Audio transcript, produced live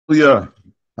Hallelujah.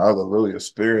 Hallelujah.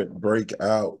 Spirit, break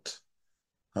out.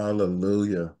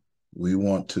 Hallelujah. We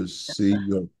want to see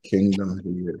your kingdom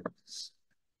here.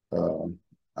 Um,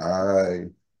 I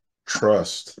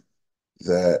trust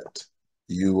that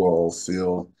you all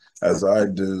feel, as I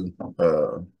do,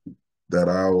 that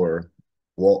our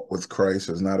walk with Christ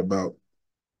is not about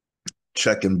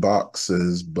checking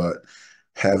boxes, but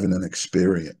having an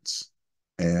experience.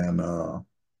 And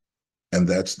and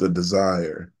that's the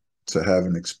desire to have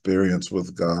an experience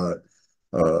with God.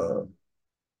 Uh,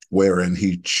 wherein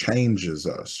he changes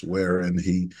us, wherein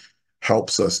he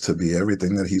helps us to be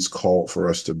everything that he's called for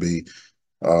us to be,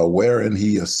 wherein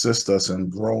he assists us in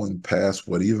growing past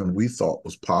what even we thought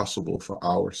was possible for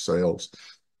ourselves.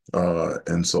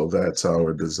 And so that's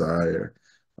our desire.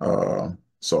 Uh,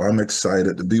 so I'm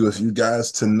excited to be with you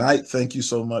guys tonight. Thank you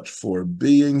so much for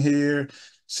being here.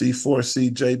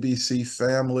 C4C JBC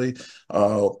family.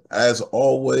 As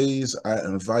always, I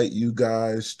invite you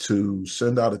guys to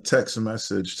send out a text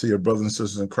message to your brothers and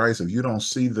sisters in Christ. If you don't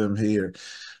see them here,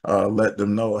 let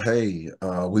them know, hey,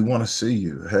 we want to see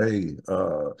you. Hey,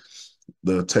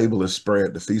 the table is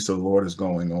spread. The feast of the Lord is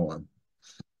going on.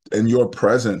 And your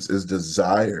presence is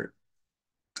desired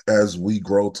as we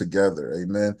grow together.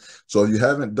 Amen. So if you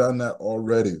haven't done that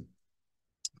already,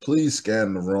 please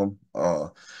scan the room.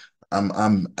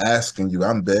 I'm asking you,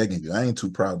 I'm begging you. I ain't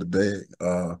too proud to beg.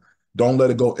 Don't let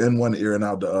it go in one ear and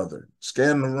out the other.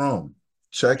 Scan the room.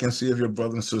 Check and see if your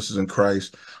brothers and sisters in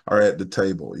Christ are at the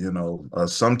table.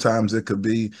 Sometimes it could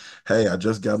be, hey, I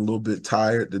just got a little bit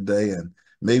tired today, and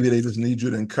maybe they just need you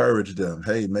to encourage them.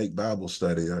 Hey, make Bible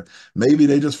study, or maybe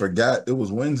they just forgot it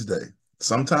was Wednesday.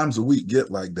 Sometimes the week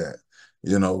get like that,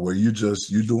 where you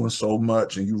doing so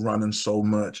much and you running so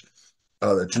much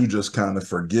that you just kind of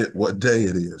forget what day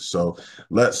it is. So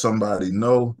let somebody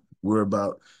know we're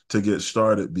about to get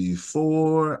started.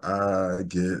 Before I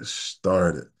get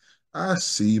started, I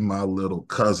see my little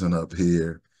cousin up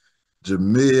here,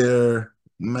 Jameer.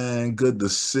 Man, good to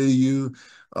see you.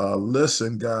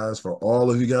 Listen, guys, for all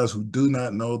of you guys who do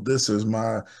not know, this is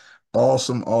my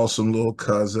awesome, awesome little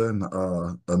cousin,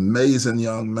 amazing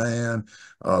young man,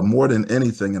 more than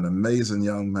anything, an amazing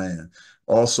young man.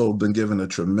 Also been given a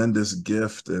tremendous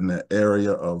gift in the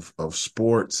area of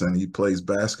sports, and he plays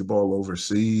basketball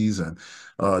overseas, and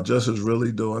just is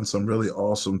really doing some really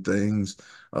awesome things.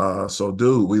 So,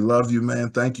 dude, we love you, man.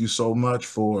 Thank you so much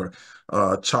for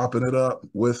chopping it up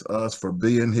with us, for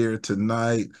being here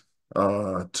tonight.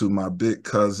 To my big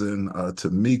cousin,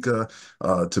 Tamika.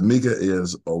 Tamika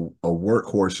is a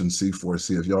workhorse in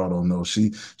C4C. If y'all don't know,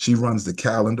 she runs the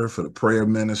calendar for the prayer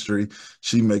ministry.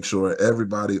 She makes sure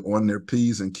everybody on their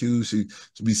P's and Q's. She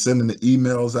be sending the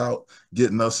emails out,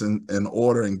 getting us in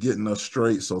order and getting us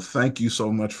straight. So thank you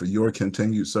so much for your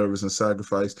continued service and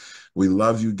sacrifice. We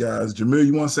love you guys. Jameer,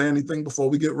 you want to say anything before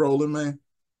we get rolling, man?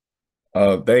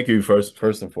 Thank you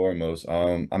first and foremost.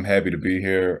 I'm happy to be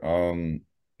here.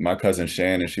 My cousin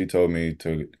Shannon, she told me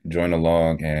to join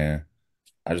along, and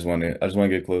I just want to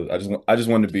get close. I just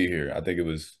wanted to be here. I think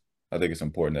it's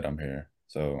important that I'm here.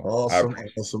 So Awesome,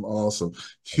 awesome, awesome. I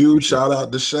Huge appreciate shout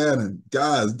out to Shannon.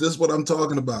 Guys, this is what I'm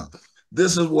talking about.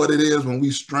 This is what it is when we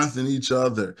strengthen each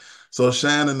other. So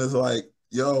Shannon is like,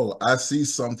 yo, I see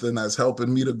something that's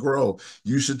helping me to grow.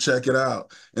 You should check it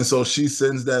out. And so she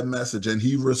sends that message and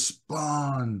he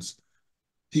responds.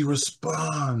 He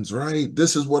responds, right?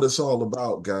 This is what it's all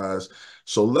about, guys.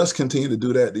 So let's continue to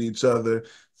do that to each other.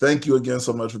 Thank you again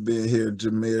so much for being here,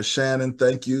 Jameer. Shannon,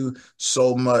 thank you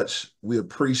so much. We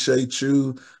appreciate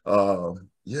you.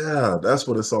 Yeah, that's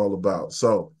what it's all about.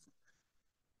 So,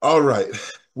 all right,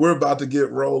 we're about to get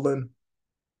rolling.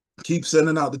 Keep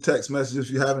sending out the text messages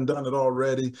if you haven't done it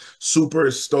already.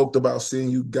 Super stoked about seeing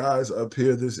you guys up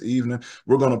here this evening.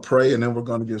 We're going to pray and then we're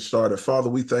going to get started. Father,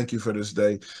 we thank you for this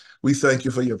day. We thank you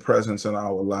for your presence in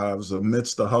our lives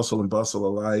amidst the hustle and bustle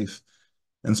of life.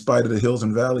 In spite of the hills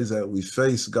and valleys that we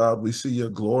face, God, we see your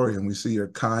glory and we see your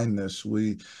kindness.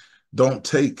 We don't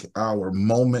take our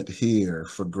moment here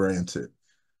for granted.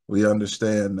 We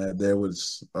understand that there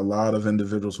was a lot of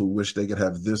individuals who wish they could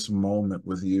have this moment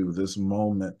with you, this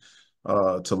moment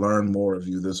to learn more of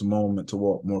you, this moment to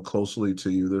walk more closely to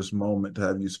you, this moment to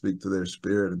have you speak to their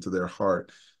spirit and to their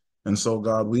heart. And so,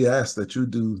 God, we ask that you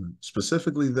do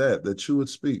specifically that you would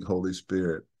speak, Holy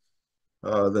Spirit,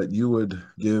 that you would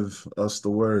give us the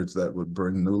words that would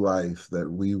bring new life, that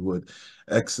we would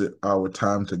exit our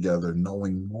time together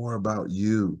knowing more about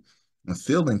you and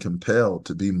feeling compelled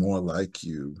to be more like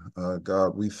you.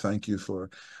 God, we thank you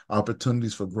for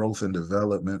opportunities for growth and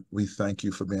development. We thank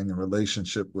you for being in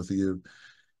relationship with you.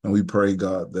 And we pray,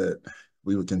 God, that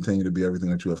we would continue to be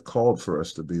everything that you have called for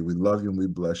us to be. We love you and we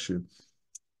bless you.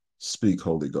 Speak,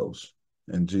 Holy Ghost.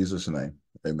 In Jesus' name,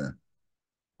 amen.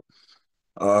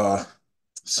 Uh,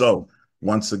 so,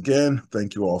 once again,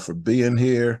 thank you all for being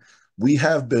here. We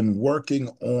have been working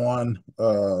on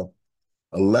a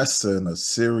lesson, a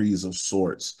series of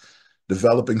sorts,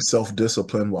 developing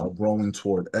self-discipline while growing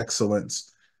toward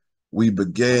excellence. We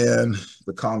began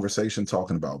the conversation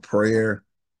talking about prayer.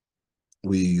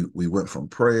 We went from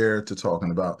prayer to talking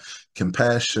about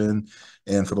compassion,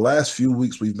 and for the last few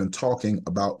weeks we've been talking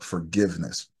about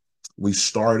forgiveness. We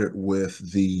started with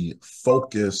the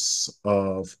focus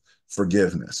of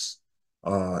forgiveness,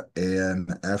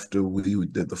 and after we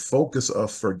did the focus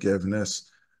of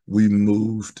forgiveness, we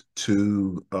moved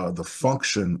to the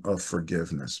function of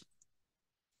forgiveness.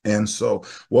 And so,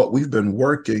 what we've been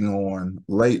working on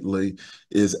lately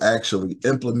is actually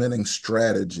implementing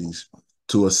strategies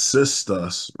to assist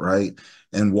us, right,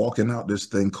 in walking out this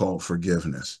thing called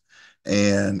forgiveness.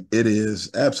 And it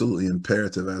is absolutely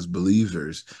imperative as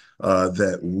believers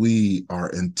that we are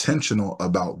intentional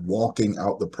about walking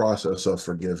out the process of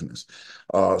forgiveness.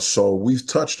 So, we've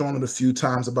touched on it a few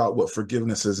times about what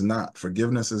forgiveness is not.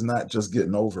 Forgiveness is not just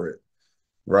getting over it,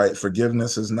 right?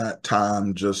 Forgiveness is not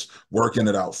time just working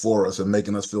it out for us and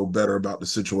making us feel better about the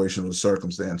situation or the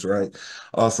circumstance, right?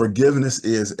 Forgiveness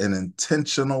is an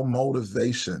intentional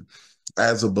motivation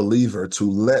as a believer to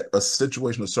let a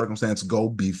situation or circumstance go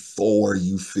before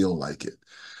you feel like it.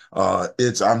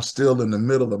 I'm still in the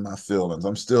middle of my feelings.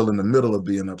 I'm still in the middle of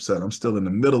being upset. I'm still in the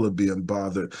middle of being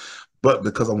bothered. But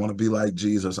because I want to be like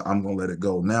Jesus, I'm going to let it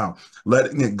go. Now,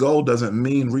 letting it go doesn't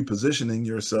mean repositioning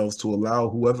yourselves to allow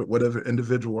whatever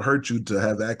individual hurt you to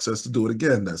have access to do it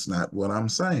again. That's not what I'm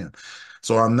saying.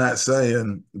 So I'm not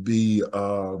saying be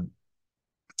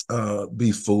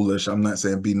foolish. I'm not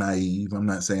saying be naive. I'm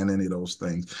not saying any of those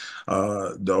things.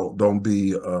 Don't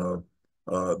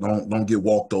get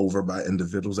walked over by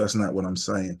individuals. That's not what I'm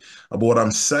saying. But what I'm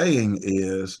saying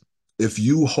is, if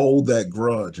you hold that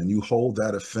grudge and you hold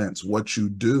that offense, what you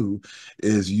do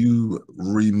is you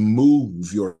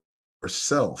remove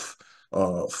yourself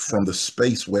from the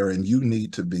space wherein you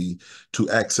need to be to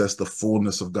access the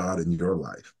fullness of God in your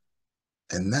life.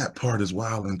 And that part is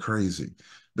wild and crazy,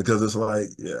 because it's like,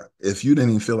 yeah, if you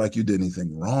didn't even feel like you did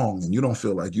anything wrong and you don't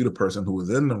feel like you're the person who was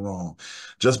in the wrong,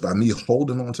 just by me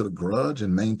holding on to the grudge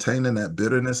and maintaining that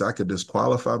bitterness, I could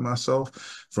disqualify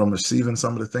myself from receiving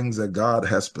some of the things that God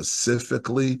has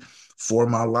specifically for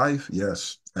my life.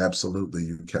 Yes, absolutely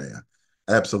you can.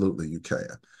 Absolutely you can.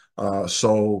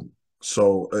 So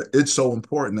it's so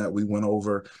important that we went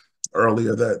over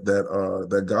earlier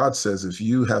that God says, if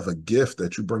you have a gift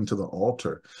that you bring to the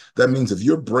altar, that means if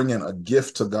you're bringing a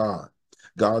gift to God,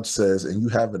 God says, and you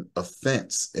have an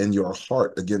offense in your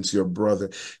heart against your brother,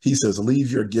 he says,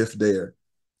 leave your gift there.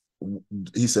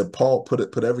 He said, Paul,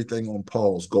 put everything on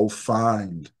pause. Go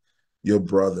find your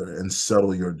brother and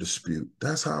settle your dispute.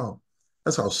 That's how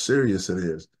serious it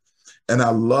is. And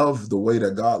I love the way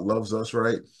that God loves us,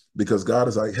 right? Because God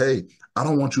is like, hey, I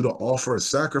don't want you to offer a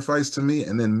sacrifice to me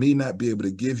and then me not be able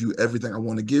to give you everything I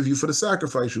want to give you for the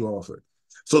sacrifice you offered.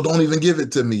 So don't even give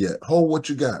it to me yet. Hold what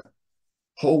you got.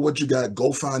 Hold what you got.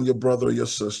 Go find your brother or your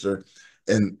sister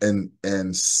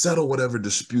and settle whatever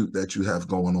dispute that you have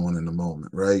going on in the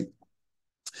moment, right?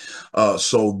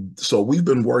 So we've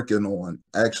been working on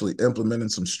actually implementing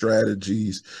some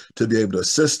strategies to be able to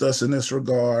assist us in this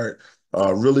regard.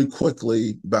 Really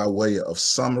quickly, by way of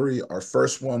summary, our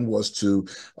first one was to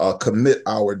commit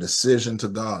our decision to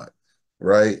God,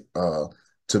 right?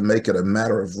 To make it a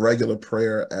matter of regular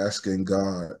prayer, asking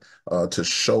God to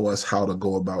show us how to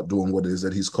go about doing what it is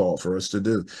that He's called for us to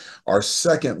do. Our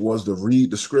second was to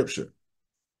read the scripture,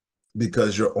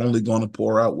 because you're only going to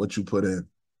pour out what you put in.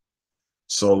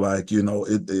 So, like,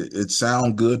 it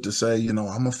sounds good to say, I'm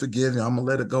gonna forgive you, I'm gonna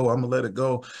let it go, I'm gonna let it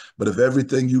go. But if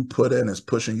everything you put in is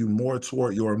pushing you more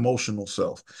toward your emotional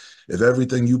self, if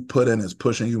everything you put in is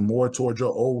pushing you more toward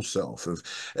your old self, if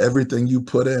everything you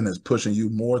put in is pushing you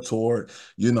more toward,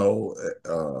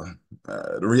 the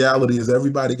reality is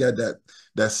everybody got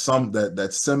that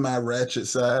semi-ratchet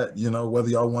side, whether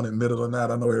y'all want to admit it or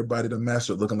not. I know everybody the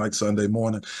master looking like Sunday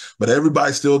morning, but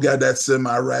everybody still got that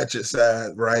semi-ratchet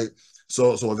side, right?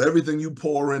 So if everything you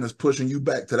pour in is pushing you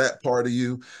back to that part of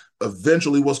you,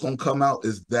 eventually what's going to come out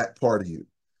is that part of you.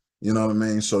 You know what I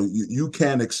mean? So you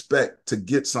can't expect to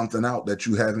get something out that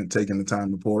you haven't taken the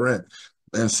time to pour in.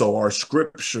 And so our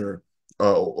scripture,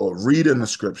 or reading the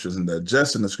scriptures and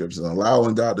digesting the scriptures and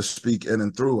allowing God to speak in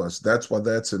and through us, that's why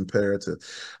that's imperative.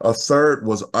 A third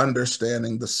was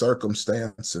understanding the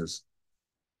circumstances,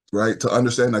 right? To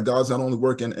understand that God's not only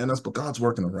working in us, but God's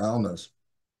working around us.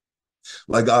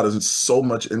 Like, God is so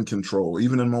much in control,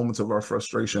 even in moments of our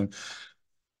frustration.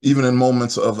 Even in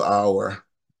moments of our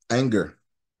anger,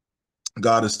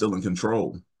 God is still in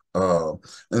control. Uh,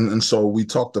 and so we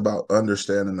talked about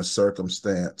understanding the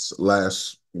circumstance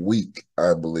last week,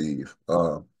 I believe.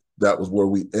 That was where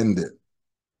we ended.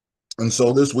 And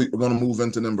so this week we're going to move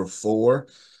into number four.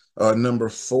 Number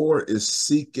four is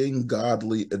seeking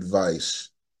godly advice.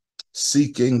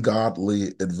 Seeking godly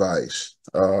advice.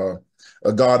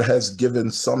 God has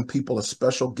given some people a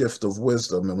special gift of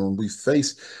wisdom. And when we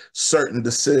face certain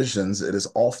decisions, it is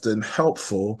often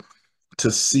helpful to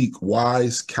seek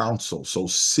wise counsel. So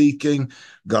seeking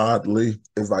godly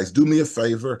advice. Do me a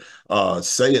favor,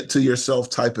 say it to yourself,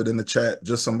 type it in the chat.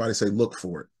 Just somebody say, look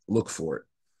for it, look for it,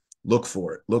 look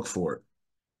for it, look for it.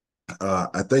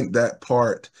 I think that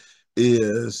part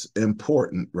is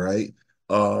important, right?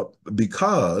 Uh,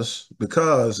 because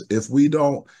if we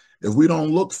don't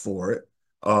look for it,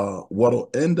 what'll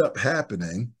end up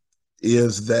happening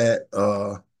is that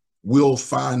we'll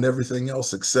find everything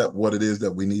else except what it is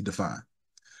that we need to find.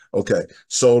 Okay,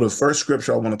 so the first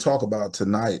scripture I want to talk about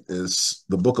tonight is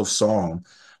the book of Psalm,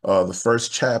 the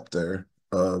first chapter,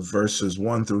 verses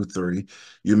 1 through 3.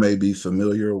 You may be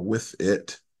familiar with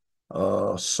it.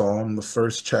 Psalm, the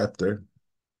first chapter,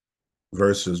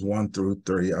 verses 1 through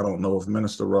 3. I don't know if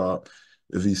Minister Rob,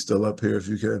 if he's still up here, if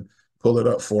you can pull it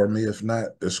up for me. If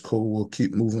not, it's cool. We'll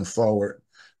keep moving forward.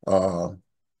 Uh,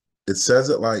 it says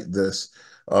it like this.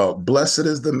 Blessed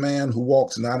is the man who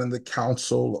walks not in the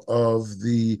counsel of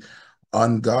the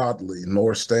ungodly,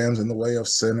 nor stands in the way of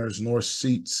sinners, nor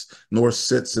sits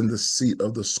in the seat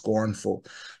of the scornful.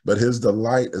 But his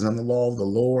delight is in the law of the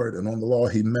Lord, and on the law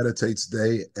he meditates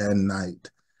day and night.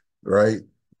 Right?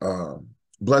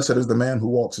 Blessed is the man who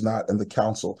walks not in the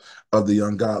counsel of the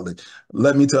ungodly.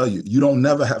 Let me tell you, you don't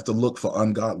never have to look for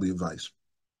ungodly advice.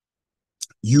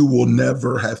 You will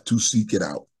never have to seek it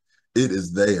out. It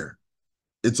is there.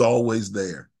 It's always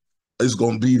there. It's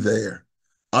going to be there.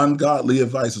 Ungodly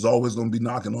advice is always going to be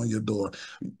knocking on your door.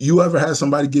 You ever had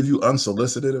somebody give you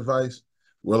unsolicited advice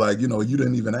where, like, you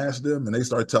didn't even ask them and they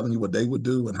start telling you what they would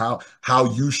do and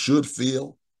how you should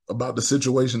feel about the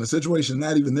situation? The situation,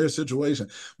 not even their situation,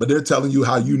 but they're telling you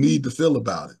how you need to feel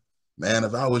about it. Man,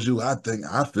 if I was you, I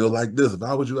feel like this. If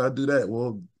I was you, I'd do that.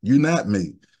 Well, you're not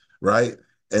me, right?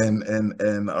 And in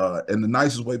the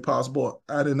nicest way possible,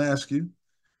 I didn't ask you.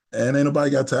 And ain't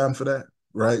nobody got time for that,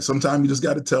 right? Sometimes you just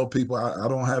got to tell people, I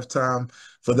don't have time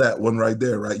for that one right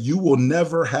there, right? You will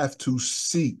never have to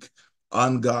seek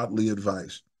ungodly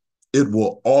advice. It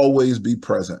will always be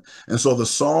present. And so the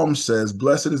Psalm says,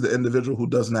 blessed is the individual who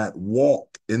does not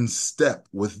walk in step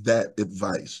with that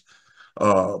advice.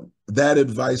 That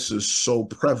advice is so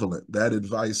prevalent. That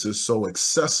advice is so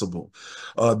accessible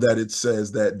that it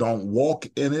says that don't walk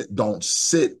in it, don't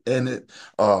sit in it,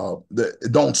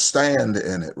 don't stand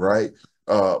in it, right?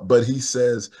 But he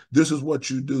says, this is what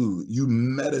you do. You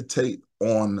meditate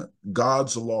on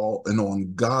God's law and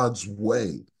on God's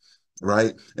way,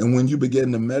 right? And when you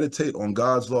begin to meditate on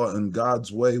God's law and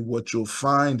God's way, what you'll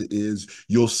find is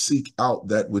you'll seek out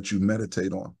that which you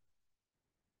meditate on.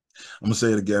 I'm gonna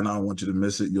say it again. I don't want you to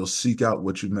miss it. You'll seek out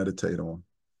what you meditate on.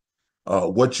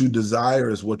 What you desire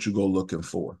is what you go looking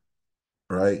for,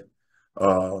 right?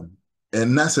 Um,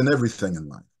 and that's in everything in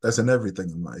life. That's in everything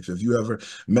in life. If you ever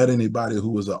met anybody who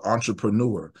was an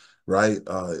entrepreneur, right?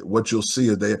 What you'll see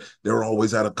is they're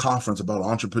always at a conference about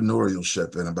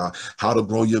entrepreneurship and about how to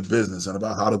grow your business and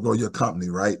about how to grow your company,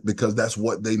 right? Because that's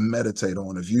what they meditate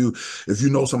on. If you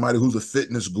know somebody who's a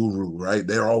fitness guru, right?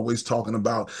 They're always talking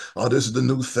about, oh, this is the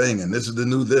new thing and this is the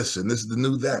new this and this is the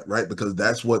new that, right? Because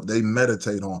that's what they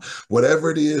meditate on. Whatever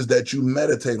it is that you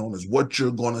meditate on is what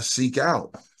you're going to seek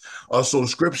out. So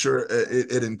scripture,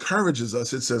 it encourages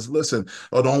us. It says, listen,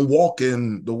 don't walk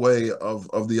in the way of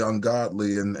the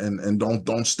ungodly and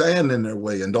don't stand in their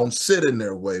way and don't sit in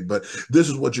their way. But this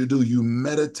is what you do. You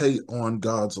meditate on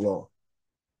God's law,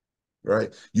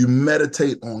 right? You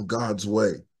meditate on God's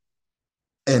way.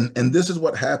 And this is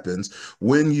what happens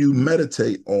when you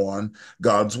meditate on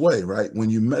God's way, right? When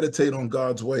you meditate on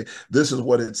God's way, this is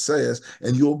what it says,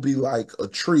 and you'll be like a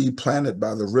tree planted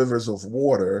by the rivers of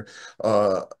water,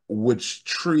 which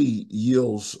tree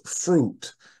yields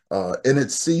fruit in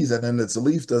its season, and its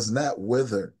leaf does not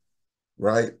wither,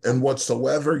 right? And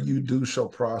whatsoever you do shall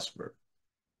prosper,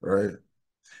 right?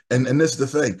 And this is the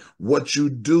thing: what you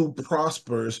do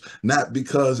prospers, not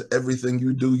because everything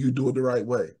you do it the right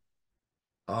way.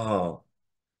 Oh,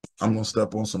 I'm gonna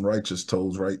step on some righteous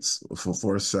toes right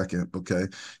for a second, okay?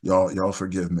 Y'all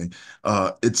forgive me.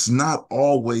 It's not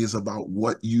always about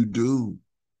what you do.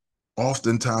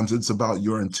 Oftentimes it's about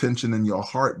your intention and your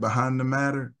heart behind the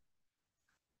matter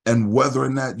and whether or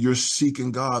not you're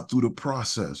seeking God through the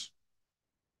process.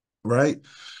 right?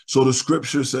 So the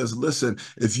scripture says, listen,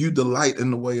 if you delight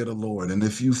in the way of the Lord and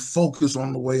if you focus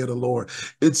on the way of the Lord,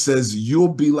 it says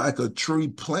you'll be like a tree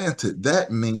planted.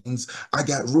 That means I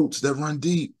got roots that run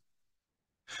deep.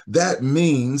 That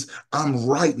means I'm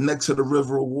right next to the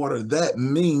river of water. That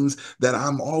means that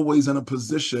I'm always in a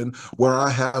position where I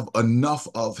have enough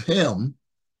of Him,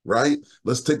 right?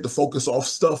 Let's take the focus off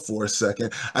stuff for a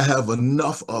second. I have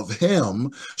enough of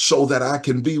Him so that I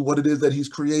can be what it is that He's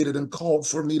created and called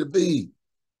for me to be.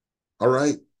 All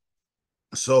right.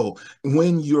 So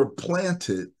when you're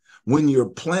planted,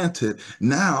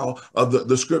 now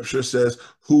the scripture says,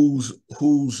 whose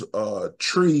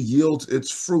tree yields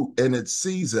its fruit in its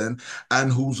season,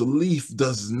 and whose leaf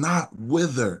does not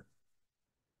wither.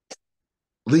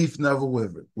 Leaf never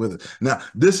withered. Now,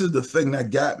 this is the thing that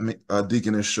got me,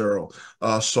 Deaconess Cheryl.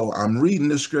 So I'm reading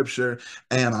the scripture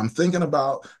and I'm thinking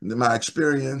about my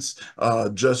experience,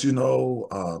 just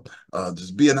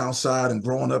being outside and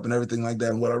growing up and everything like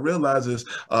that. And what I realize is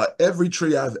every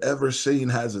tree I've ever seen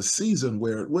has a season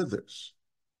where it withers.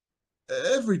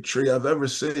 Every tree I've ever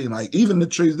seen, like even the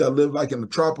trees that live like in the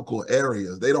tropical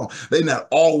areas, they're not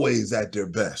always at their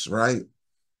best, right?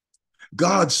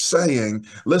 God's saying,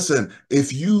 listen,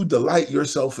 if you delight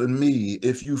yourself in me,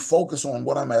 if you focus on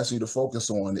what I'm asking you to focus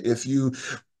on, if you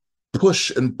push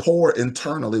and pour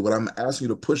internally, what I'm asking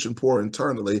you to push and pour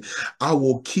internally, I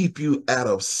will keep you at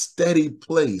a steady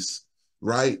place,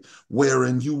 right?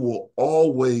 Wherein you will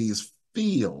always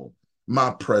feel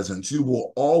my presence. You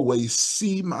will always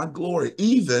see my glory.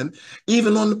 Even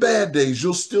on the bad days,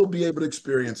 you'll still be able to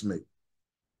experience me,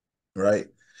 right?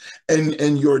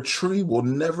 And your tree will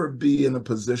never be in a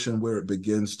position where it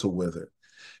begins to wither.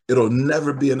 It'll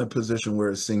never be in a position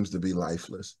where it seems to be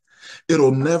lifeless.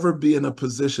 It'll never be in a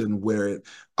position where it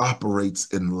operates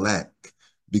in lack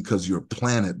because you're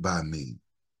planted by me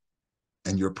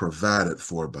and you're provided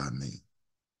for by me,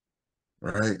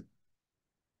 right?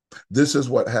 This is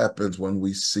what happens when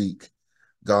we seek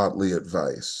godly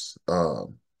advice.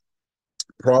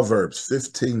 Proverbs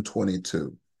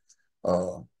 15:22.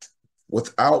 Uh,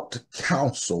 Without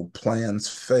counsel, plans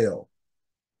fail,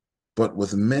 but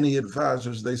with many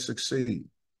advisors, they succeed.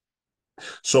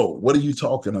 So, what are you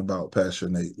talking about, Pastor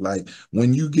Nate? Like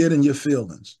when you get in your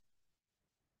feelings,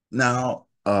 now,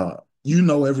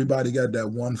 everybody got that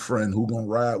one friend who gonna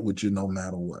ride with you no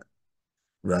matter what,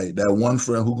 right? That one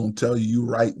friend who gonna tell you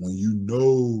right when you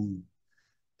know,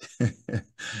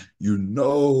 you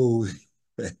know,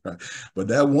 but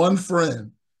that one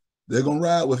friend, they're gonna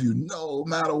ride with you no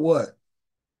matter what.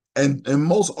 And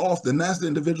most often, that's the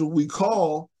individual we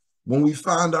call when we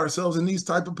find ourselves in these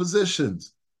type of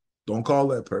positions. Don't call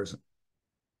that person.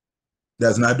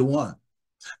 That's not the one.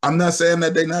 I'm not saying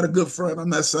that they're not a good friend. I'm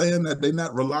not saying that they're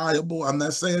not reliable. I'm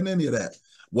not saying any of that.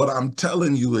 What I'm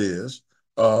telling you is,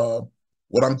 uh,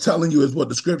 what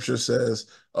the scripture says.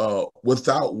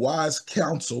 Without wise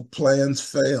counsel, plans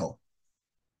fail.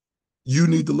 You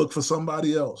need to look for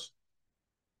somebody else.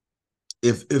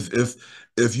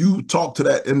 If you talk to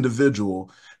that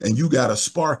individual and you got a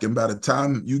spark, and by the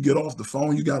time you get off the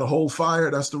phone, you got a whole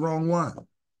fire, that's the wrong one.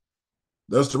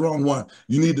 That's the wrong one.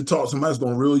 You need to talk to somebody that's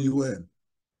going to reel you in.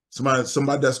 Somebody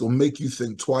that's going to make you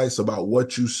think twice about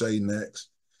what you say next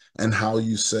and how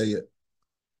you say it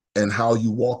and how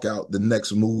you walk out the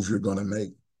next move you're going to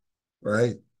make,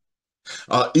 right?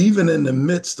 Even in the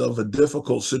midst of a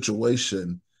difficult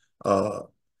situation, uh,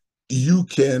 you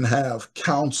can have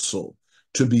counsel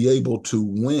to be able to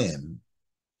win,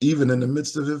 even in the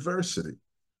midst of adversity,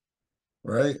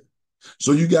 right?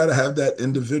 So you got to have that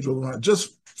individual.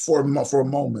 Just for a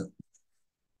moment,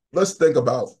 let's think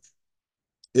about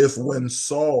if when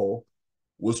Saul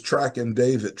was tracking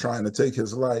David, trying to take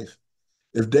his life,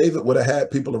 if David would have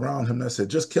had people around him that said,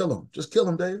 just kill him,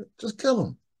 David, just kill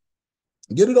him,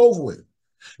 get it over with.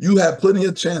 You have plenty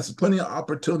of chances, plenty of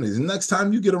opportunities. Next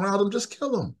time you get around him, just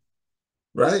kill him,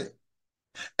 right?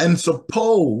 And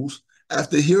suppose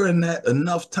after hearing that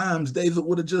enough times, David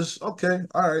would have just, okay,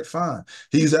 all right, fine.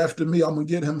 He's after me. I'm gonna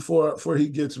get him for he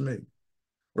gets me,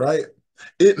 right?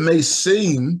 It may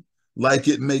seem like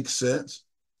it makes sense,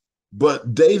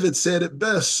 but David said it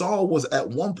best. Saul was at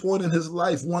one point in his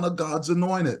life one of God's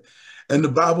anointed. And the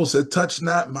Bible said, touch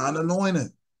not mine anointed.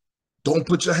 Don't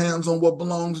put your hands on what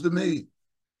belongs to me.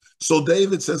 So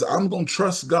David says, I'm going to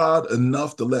trust God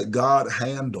enough to let God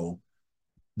handle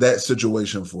that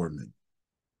situation for me.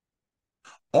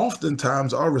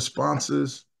 Oftentimes, are,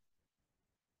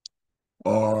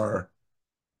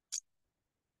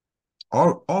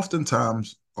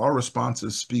 our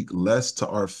responses speak less to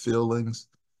our feelings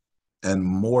and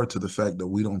more to the fact that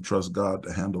we don't trust God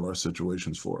to handle our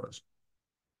situations for us.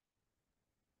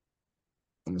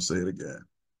 I'm going to say it again.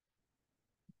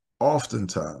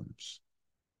 Oftentimes,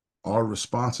 our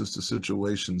responses to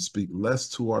situations speak less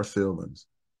to our feelings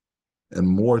and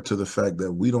more to the fact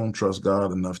that we don't trust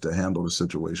God enough to handle the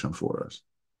situation for us.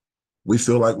 We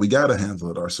feel like we got to handle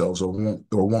it ourselves or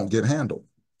won't get handled.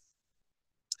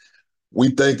 We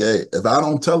think, hey, if I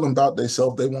don't tell them about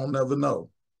themselves, they won't never know.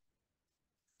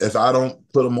 If I don't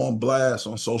put them on blast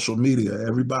on social media,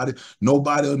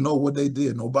 nobody will know what they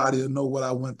did. Nobody will know what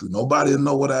I went through. Nobody will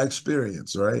know what I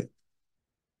experienced, right?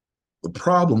 The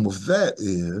problem with that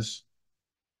is,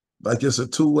 like, it's a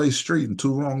two-way street and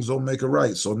two wrongs don't make a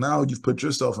right. So now you've put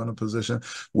yourself in a position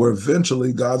where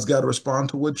eventually God's got to respond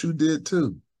to what you did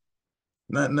too.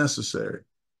 Not necessary.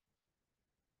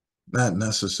 Not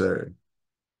necessary.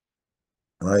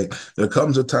 Right? There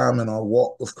comes a time in our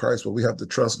walk with Christ where we have to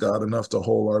trust God enough to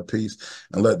hold our peace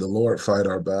and let the Lord fight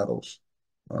our battles.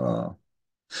 Uh,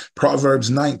 Proverbs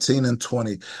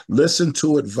 19:20. Listen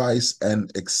to advice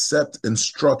and accept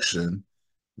instruction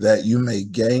that you may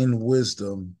gain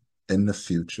wisdom in the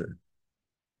future.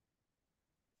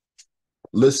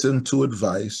 Listen to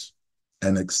advice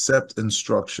and accept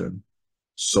instruction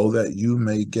so that you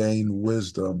may gain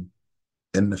wisdom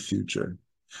in the future.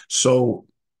 So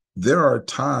there are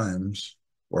times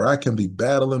where I can be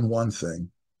battling one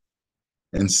thing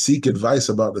and seek advice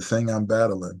about the thing I'm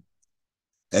battling,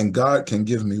 and God can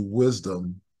give me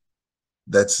wisdom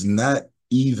that's not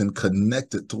even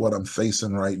connected to what I'm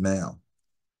facing right now,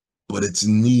 but it's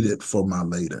needed for my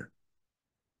later,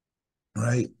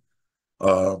 right?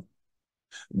 Uh,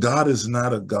 God is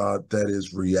not a God that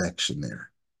is reactionary.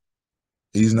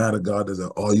 He's not a God that's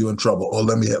like, oh, you in trouble. Oh,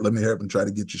 let me help and try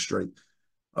to get you straight.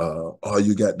 Oh,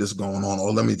 you got this going on.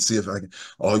 Oh, let me see if I can.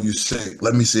 Oh, you sick.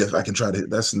 Let me see if I can try to hit.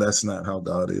 That's not how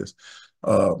God is.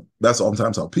 That's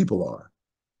oftentimes how people are.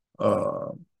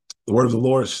 Uh, the word of the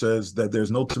Lord says that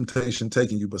there's no temptation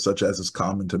taking you, but such as is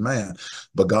common to man.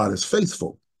 But God is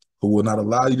faithful, who will not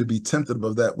allow you to be tempted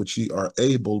above that which ye are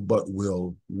able, but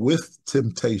will with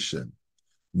temptation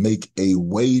make a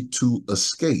way to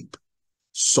escape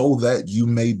so that you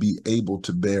may be able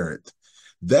to bear it.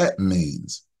 That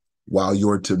means while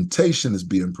your temptation is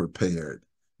being prepared,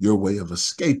 your way of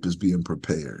escape is being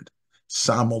prepared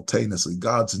simultaneously.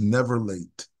 God's never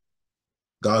late.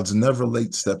 God's never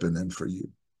late stepping in for you.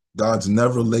 God's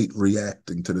never late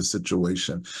reacting to the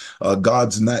situation.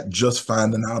 God's not just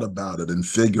finding out about it and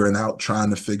trying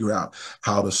to figure out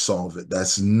how to solve it.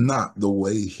 That's not the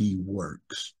way he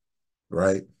works,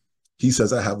 right? He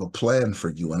says, I have a plan for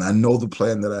you, and I know the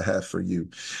plan that I have for you.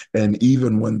 And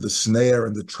even when the snare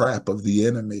and the trap of the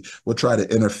enemy will try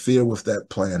to interfere with that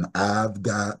plan, I've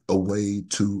got a way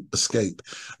to escape.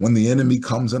 When the enemy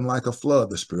comes in like a flood,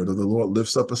 the Spirit of the Lord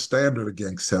lifts up a standard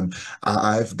against him.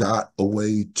 I've got a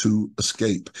way to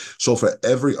escape. So for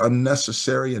every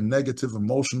unnecessary and negative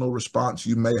emotional response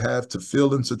you may have to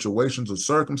feel in situations or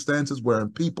circumstances wherein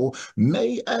people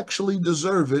may actually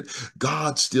deserve it,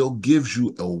 God still gives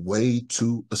you a way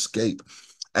to escape.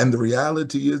 And the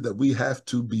reality is that we have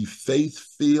to be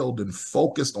faith-filled and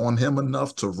focused on him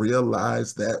enough to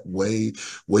realize that way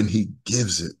when he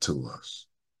gives it to us,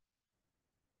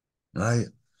 right?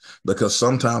 Because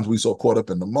sometimes we're so caught up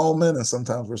in the moment and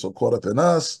sometimes we're so caught up in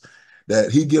us that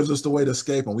he gives us the way to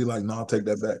escape and we like, no, I'll take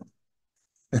that back.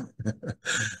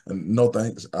 No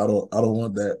thanks. I don't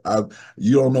want that.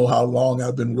 You don't know how long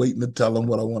I've been waiting to tell him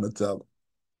what I want to tell him.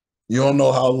 You don't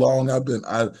know how long I've been.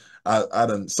 I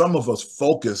done. Some of us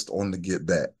focused on the get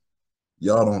back.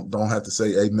 Y'all don't have to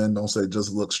say amen. Don't say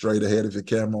just look straight ahead if your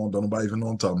camera on. Don't nobody even know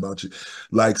I'm talking about you.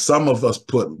 Like some of us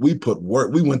put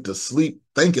work. We went to sleep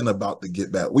thinking about the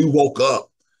get back. We woke up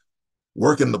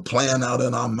working the plan out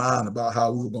in our mind about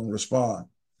how we were going to respond.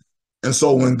 And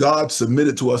so when God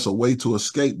submitted to us a way to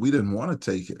escape, we didn't want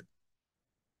to take it.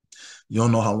 You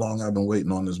don't know how long I've been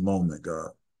waiting on this moment,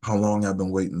 God. How long I've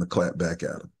been waiting to clap back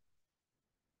at him.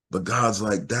 But God's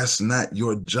like, that's not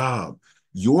your job.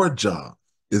 Your job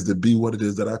is to be what it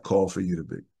is that I call for you to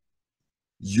be.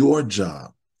 Your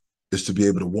job is to be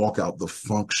able to walk out the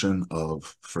function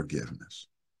of forgiveness.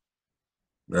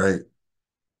 Right?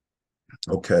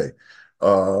 Okay.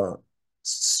 Uh,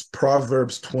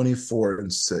 Proverbs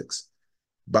 24:6.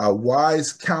 By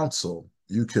wise counsel,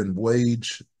 you can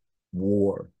wage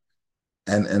war,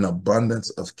 and in abundance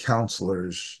of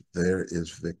counselors, there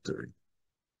is victory.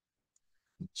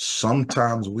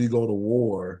 Sometimes we go to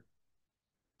war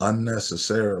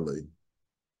unnecessarily,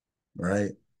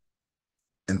 right?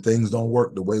 And things don't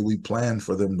work the way we plan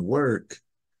for them to work.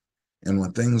 And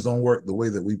when things don't work the way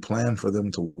that we plan for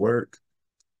them to work,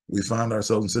 we find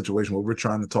ourselves in a situation where we're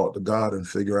trying to talk to God and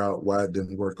figure out why it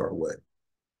didn't work our way.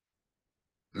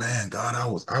 man, God,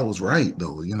 I was right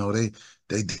though.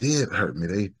 They did hurt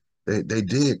me. They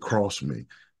did cross me.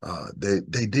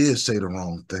 They did say the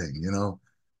wrong thing,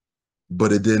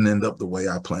 but it didn't end up the way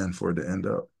I planned for it to end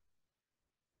up.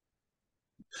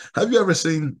 Have you ever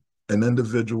seen an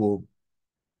individual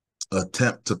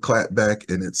attempt to clap back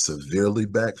and it severely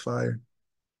backfire?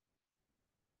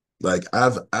 Like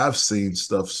I've seen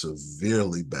stuff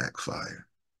severely backfire.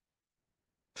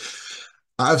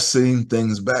 I've seen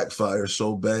things backfire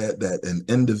so bad that an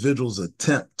individual's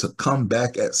attempt to come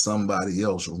back at somebody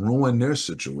else ruin their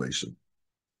situation,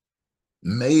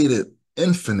 made it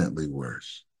infinitely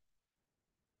worse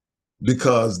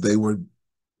because they were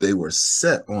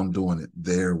set on doing it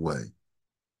their way,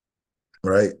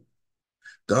 right?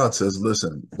 God says,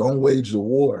 listen, don't wage the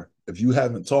war. If you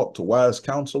haven't talked to wise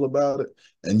counsel about it,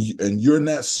 and you're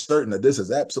not certain that this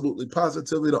is absolutely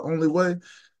positively the only way,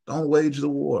 don't wage the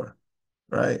war,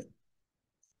 right?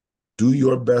 Do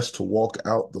your best to walk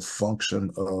out the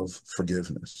function of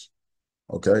forgiveness.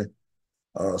 Okay.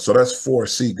 So that's 4,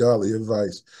 seek godly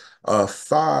advice.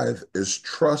 5 is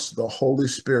trust the Holy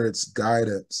Spirit's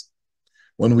guidance.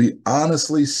 When we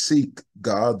honestly seek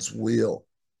God's will,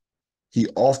 He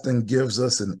often gives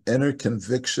us an inner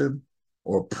conviction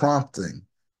or prompting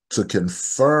to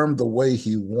confirm the way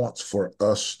He wants for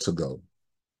us to go.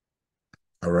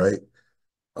 All right.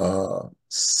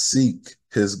 Seek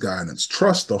His guidance.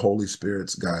 Trust the Holy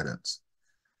Spirit's guidance.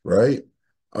 Right.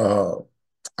 Uh,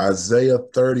 Isaiah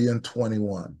 30 and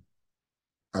 21.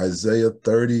 Isaiah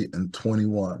 30 and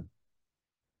 21.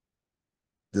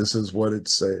 This is what it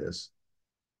says.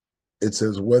 It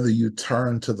says, whether you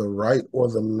turn to the right or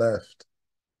the left,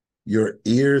 your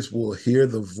ears will hear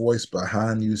the voice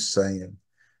behind you saying,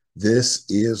 this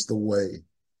is the way,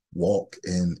 walk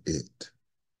in it.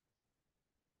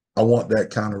 I want that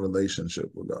kind of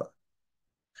relationship with God.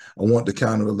 I want the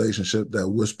kind of relationship that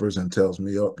whispers and tells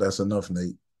me, oh, that's enough,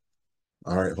 Nate.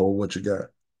 All right, hold what you got.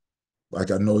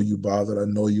 Like, I know you bothered.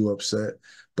 I know you upset,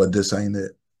 but this ain't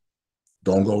it.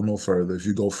 Don't go no further. If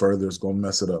you go further, it's going to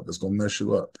mess it up. It's going to mess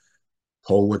you up.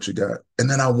 Hold what you got. And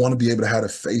then I want to be able to have the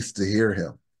faith to hear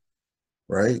him,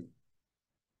 right?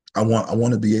 I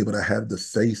want to be able to have the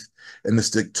faith and the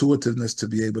stick-to-itiveness to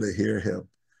be able to hear him.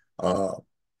 Uh,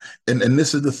 and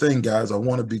this is the thing, guys. I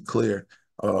want to be clear.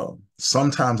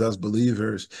 Sometimes as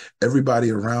believers,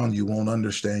 everybody around you won't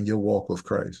understand your walk with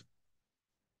Christ.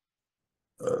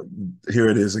 Uh, Here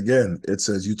it is again. It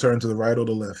says, you turn to the right or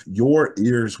the left. Your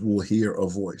ears will hear a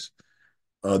voice.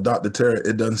 Dr. Tara,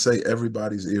 it doesn't say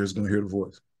everybody's ears going to hear the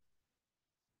voice.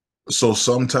 So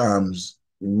sometimes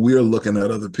we're looking at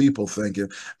other people thinking,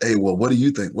 hey, well, what do you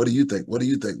think? What do you think? What do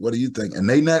you think? What do you think? And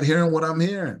they not hearing what I'm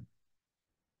hearing.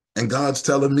 And God's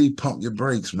telling me, pump your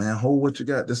brakes, man. Hold what you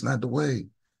got. That's not the way.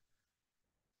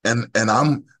 And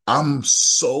I'm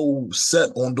so set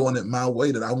on doing it my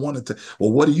way that I wanted to.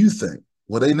 Well, what do you think?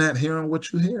 Well, they not hearing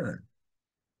what you're hearing.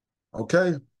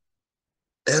 Okay.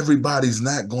 Everybody's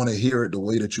not going to hear it the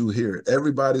way that you hear it.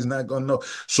 Everybody's not going to know.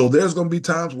 So there's going to be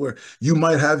times where you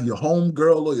might have your home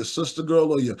girl or your sister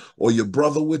girl or your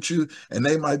brother with you, and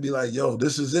they might be like, "Yo,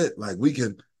 this is it. Like we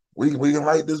can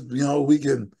write this. We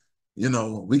can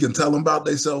tell them about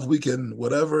themselves. We can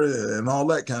whatever and all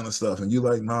that kind of stuff." And you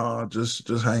like, "Nah, just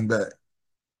hang back."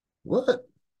 What?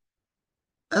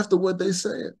 After what they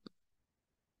said?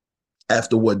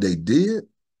 After what they did?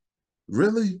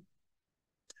 Really?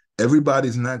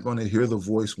 Everybody's not going to hear the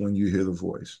voice when you hear the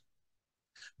voice.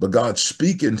 But God's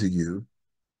speaking to you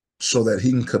so that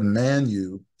he can command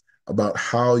you about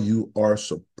how you are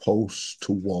supposed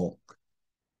to walk,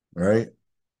 right?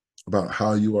 About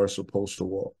how you are supposed to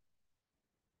walk.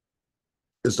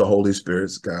 It's the Holy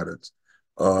Spirit's guidance.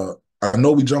 Uh, I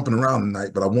know we're jumping around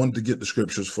tonight, but I wanted to get the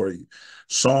scriptures for you.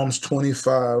 Psalms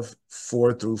 25,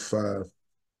 4 through 5.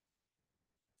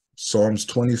 Psalms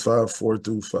 25, 4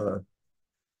 through 5.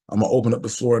 I'm going to open up the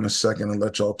floor in a second and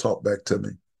let y'all talk back to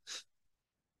me.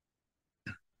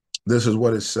 This is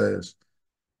what it says.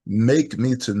 Make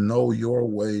me to know your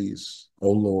ways,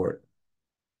 O Lord.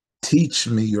 Teach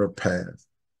me your path.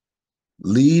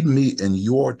 Lead me in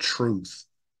your truth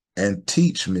and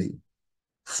teach me,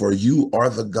 for you are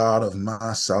the God of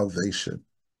my salvation.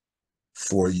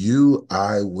 For you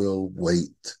I will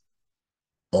wait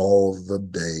all the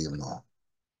day long.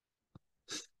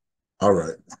 All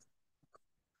right.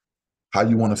 How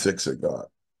you want to fix it, God?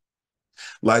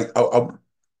 Like,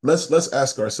 let's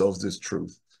ask ourselves this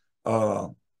truth. Uh,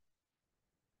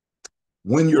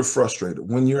 when you're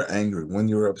frustrated, when you're angry, when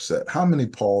you're upset, how many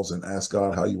pause and ask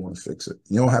God how you want to fix it?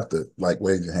 You don't have to like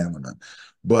wave your hand on that,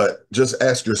 but just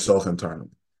ask yourself internally.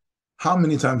 How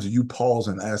many times do you pause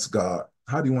and ask God,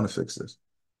 how do you want to fix this?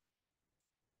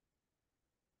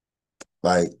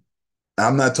 Like,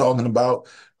 I'm not talking about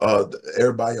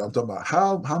everybody. I'm talking about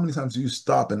how many times do you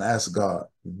stop and ask God,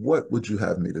 what would you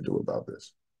have me to do about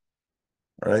this?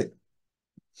 Right?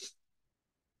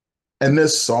 And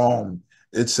this psalm,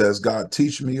 it says, God,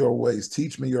 teach me your ways,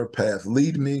 teach me your path,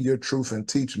 lead me in your truth and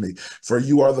teach me, for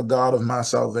you are the God of my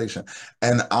salvation.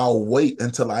 And I'll wait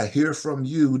until I hear from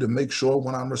you to make sure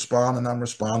when I'm responding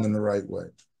the right way.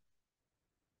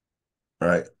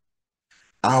 Right?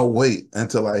 I'll wait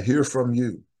until I hear from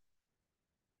you.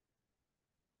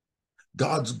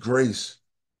 God's grace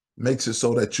makes it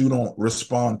so that you don't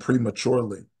respond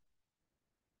prematurely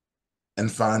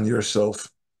and find yourself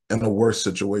in a worse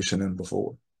situation than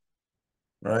before.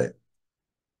 Right?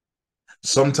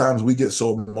 Sometimes we get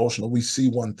so emotional. We see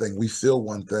one thing, we feel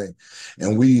one thing,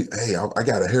 and hey, I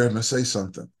got to hear him and say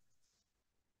something.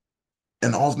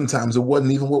 And oftentimes it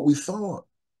wasn't even what we thought.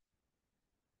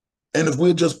 And if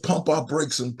we just pump our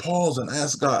brakes and pause and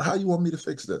ask God, how you want me to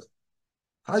fix this?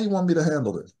 How you want me to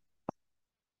handle this?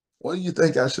 What do you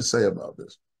think I should say about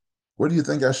this? What do you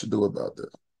think I should do about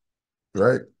this?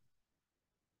 Right?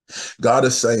 God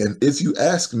is saying, if you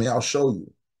ask me, I'll show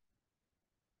you.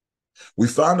 We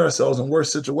find ourselves in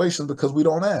worse situations because we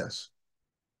don't ask.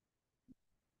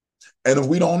 And if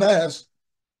we don't ask,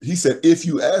 he said, if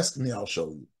you ask me, I'll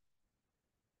show you.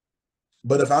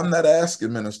 But if I'm not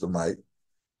asking, Minister Mike,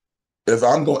 if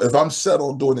I'm set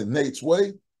on doing it Nate's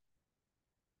way,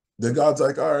 then God's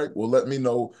like, all right, well, let me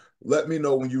know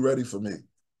when you're ready for me.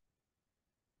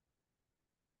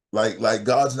 Like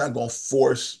God's not gonna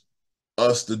force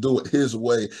us to do it his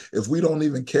way if we don't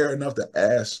even care enough to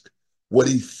ask what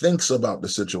he thinks about the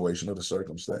situation or the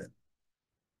circumstance.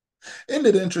 Isn't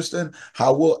it interesting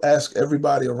how we'll ask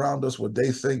everybody around us what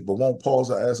they think, but won't pause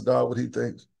to ask God what he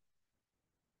thinks?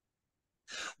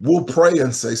 We'll pray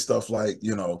and say stuff like,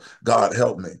 God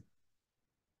help me.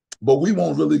 But we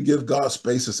won't really give God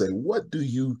space to say, what do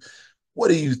you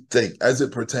think as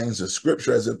it pertains to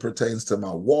scripture, as it pertains to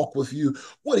my walk with you?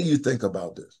 What do you think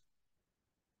about this?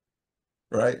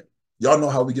 Right? Y'all know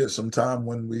how we get some time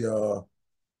when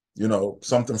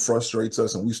something frustrates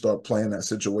us and we start playing that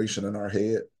situation in our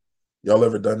head. Y'all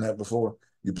ever done that before?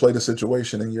 You play the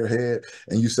situation in your head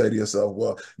and you say to yourself,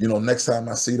 well, next time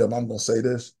I see them, I'm going to say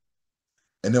this.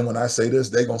 And then when I say this,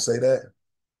 they're going to say that.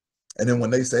 And then when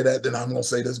they say that, then I'm going to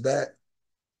say this back.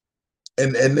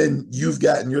 And then you've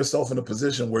gotten yourself in a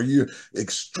position where you're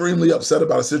extremely upset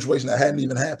about a situation that hadn't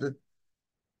even happened.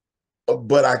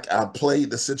 But I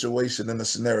played the situation and the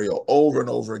scenario over and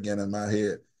over again in my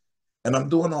head. And I'm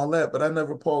doing all that, but I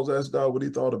never paused to ask God what he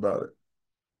thought about it.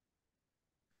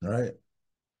 Right?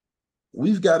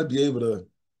 We've got to be able to,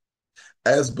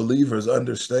 as believers,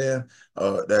 understand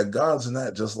that God's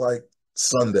not just like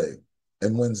Sunday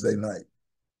and Wednesday night,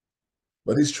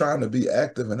 but he's trying to be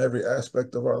active in every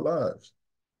aspect of our lives.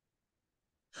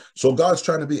 So God's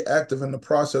trying to be active in the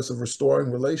process of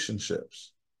restoring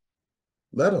relationships.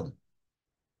 Let him.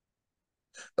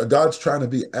 God's trying to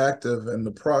be active in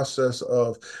the process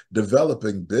of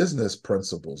developing business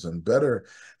principles and better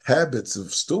habits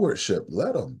of stewardship.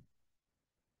 Let him.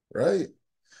 Right?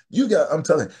 I'm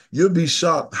telling you, you'll be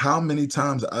shocked how many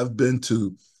times I've been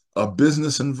to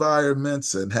business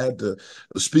environments and had to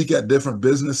speak at different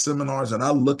business seminars, and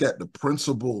I look at the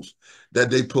principles that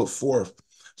they put forth.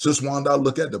 Just wanted I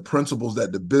look at the principles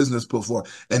that the business put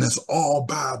forth, and it's all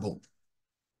Bible.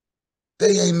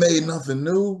 They ain't made nothing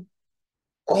new.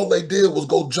 All they did was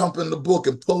go jump in the book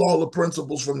and pull all the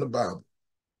principles from the Bible.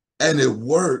 And it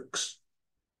works,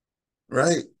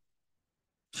 right?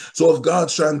 So if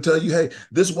God's trying to tell you, hey,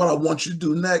 this is what I want you to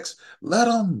do next, let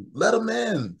him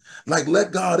in. Like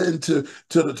let God into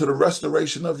to the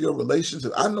restoration of your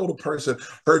relationship. I know the person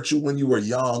hurt you when you were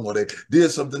young, or they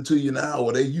did something to you now,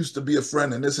 or they used to be a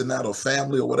friend and this and that, or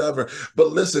family or whatever.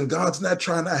 But listen, God's not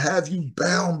trying to have you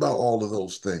bound by all of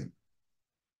those things.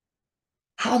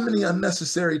 How many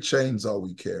unnecessary chains are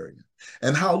we carrying?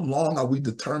 And how long are we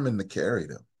determined to carry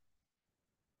them?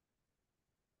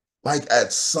 Like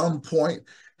at some point,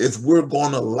 if we're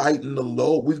going to lighten the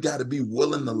load, we've got to be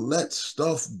willing to let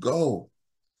stuff go.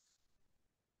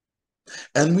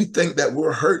 And we think that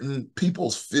we're hurting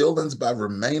people's feelings by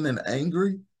remaining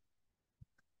angry.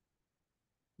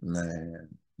 Man,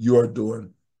 you are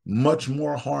doing much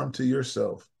more harm to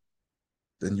yourself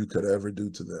than you could ever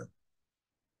do to them.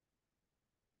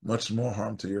 Much more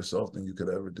harm to yourself than you could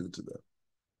ever do to them.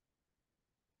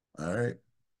 All right.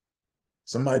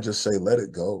 Somebody just say, let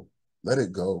it go. Let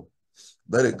it go.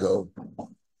 Let it go.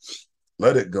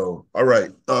 Let it go. All right.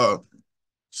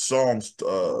 Psalms,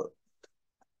 hold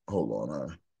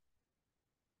on.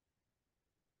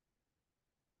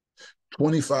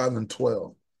 25 and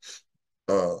 12.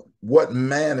 What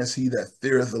man is he that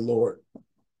feareth the Lord?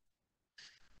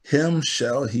 Him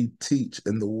shall he teach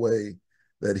in the way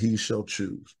that he shall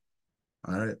choose.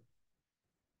 All right.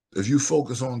 If you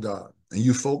focus on God and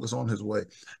you focus on his way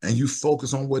and you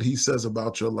focus on what he says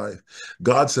about your life,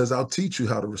 God says, I'll teach you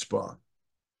how to respond.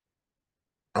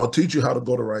 I'll teach you how to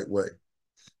go the right way,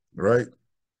 right?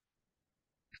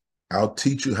 I'll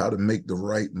teach you how to make the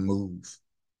right move.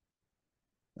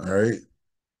 All right.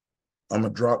 I'm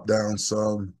gonna drop down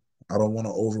some. I don't want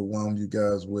to overwhelm you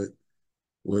guys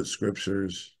with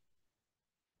scriptures.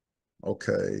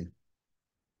 Okay.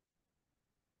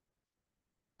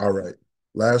 All right.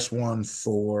 Last one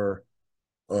for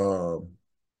uh,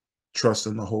 trust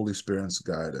in the Holy Spirit's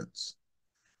guidance.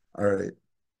 All right.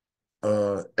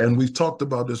 And we've talked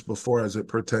about this before as it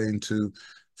pertained to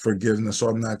forgiveness, so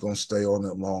I'm not going to stay on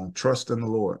it long. Trust in the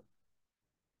Lord.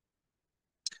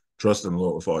 Trust in the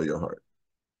Lord with all your heart.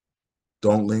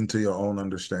 Don't lean to your own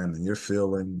understanding, your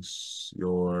feelings,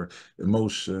 your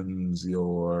emotions,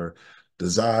 your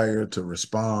desire to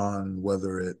respond,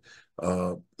 whether it,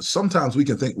 sometimes we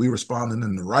can think we're responding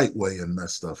in the right way and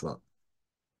mess stuff up.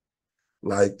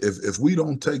 Like if we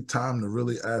don't take time to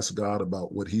really ask God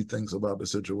about what he thinks about the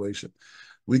situation,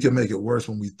 we can make it worse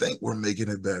when we think we're making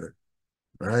it better.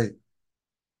 Right.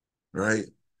 Right.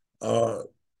 Uh,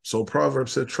 so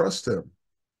Proverbs said, trust him.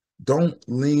 Don't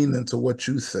lean into what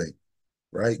you think,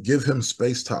 right? Give him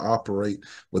space to operate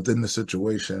within the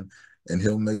situation, and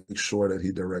he'll make sure that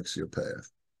he directs your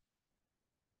path.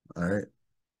 All right.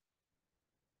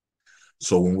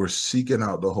 So when we're seeking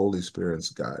out the Holy Spirit's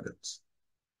guidance,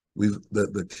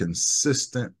 the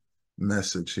consistent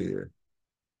message here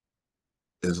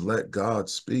is let God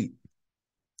speak.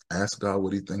 Ask God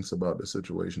what he thinks about the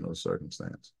situation or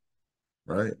circumstance,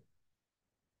 right?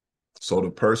 So the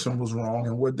person was wrong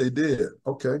in what they did.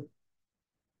 Okay.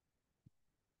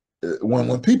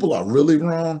 When people are really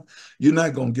wrong, you're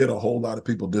not going to get a whole lot of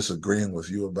people disagreeing with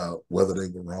you about whether they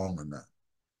were wrong or not.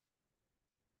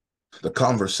 The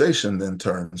conversation then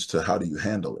turns to how do you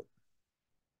handle it?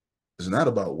 It's not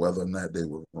about whether or not they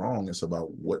were wrong. It's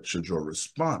about what should your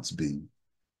response be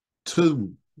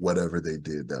to whatever they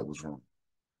did that was wrong.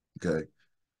 Okay.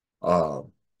 Uh,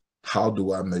 how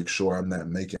do I make sure I'm not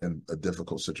making a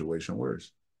difficult situation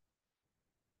worse?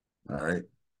 All right.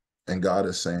 And God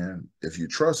is saying, if you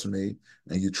trust me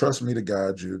and you trust me to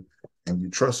guide you and you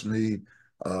trust me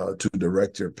to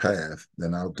direct your path,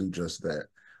 then I'll do just that.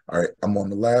 All right. I'm on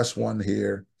the last one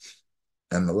here.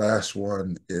 And the last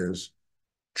one is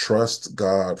trust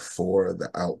God for the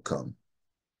outcome.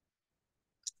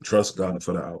 Trust God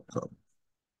for the outcome.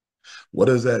 What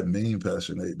does that mean,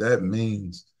 Pastor Nate? That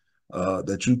means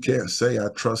that you can't say, I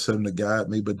trust him to guide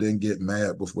me, but then get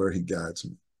mad with where he guides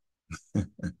me.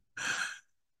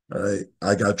 All right.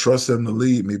 Like I trust him to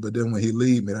lead me, but then when he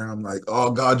lead me, I'm like,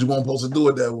 oh God, you weren't supposed to do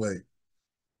it that way.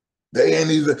 They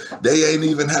ain't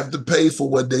even have to pay for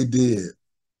what they did.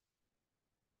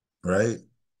 Right.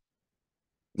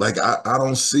 Like I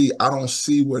don't see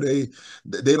where they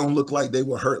don't look like they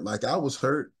were hurt like I was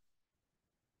hurt.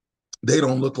 They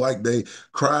don't look like they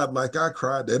cried like I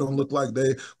cried. They don't look like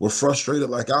they were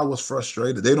frustrated like I was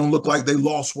frustrated. They don't look like they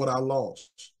lost what I lost.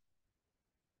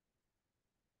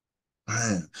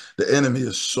 Man, the enemy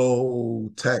is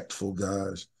so tactful,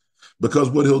 guys.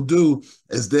 Because what he'll do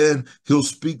is then he'll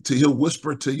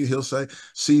whisper to you, he'll say,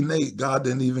 see, Nate, God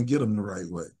didn't even get him the right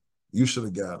way. You should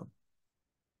have got him.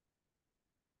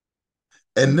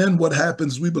 And then what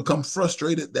happens, we become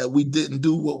frustrated that we didn't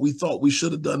do what we thought we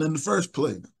should have done in the first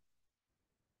place.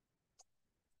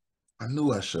 I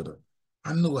knew I should have.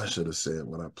 I knew I should have said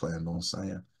what I planned on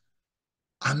saying.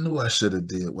 I knew I should have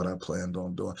did what I planned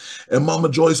on doing. And Mama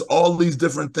Joyce, all these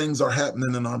different things are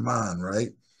happening in our mind, right?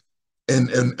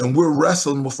 And we're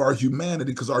wrestling with our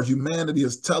humanity because our humanity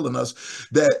is telling us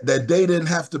that they didn't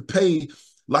have to pay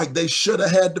like they should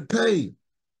have had to pay.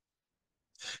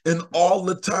 And all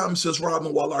the time, says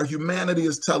Robin, while our humanity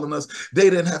is telling us they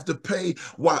didn't have to pay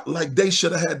like they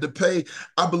should have had to pay,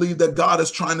 I believe that God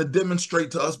is trying to demonstrate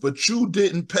to us, but you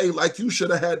didn't pay like you should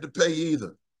have had to pay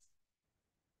either.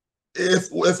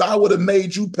 If I would have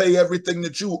made you pay everything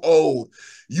that you owed,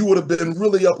 you would have been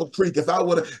really up a creek. If I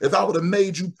would have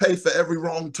made you pay for every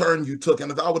wrong turn you took,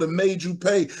 and if I would have made you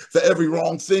pay for every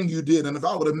wrong thing you did, and if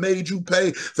I would have made you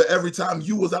pay for every time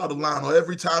you was out of line, or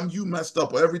every time you messed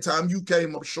up, or every time you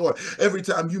came up short, every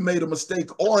time you made a mistake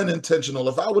or unintentional,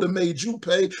 if I would have made you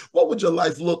pay, what would your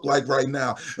life look like right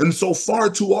now? And so far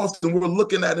too often we're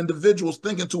looking at individuals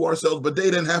thinking to ourselves, but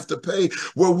they didn't have to pay,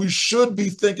 where we should be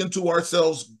thinking to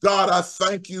ourselves, God God, I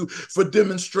thank you for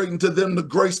demonstrating to them the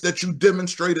grace that you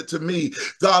demonstrated to me.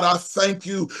 God, I thank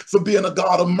you for being a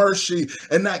God of mercy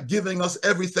and not giving us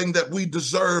everything that we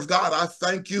deserve. God, I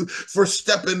thank you for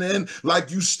stepping in like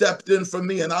you stepped in for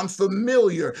me. And I'm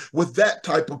familiar with that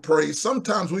type of praise.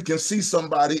 Sometimes we can see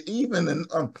somebody, even, and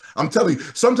I'm telling you,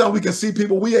 sometimes we can see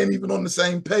people, we ain't even on the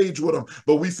same page with them,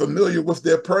 but we familiar with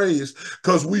their praise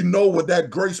because we know what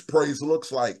that grace praise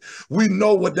looks like. We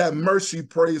know what that mercy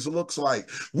praise looks like.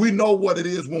 We know what it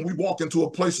is when we walk into a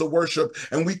place of worship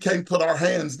and we can't put our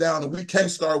hands down and we can't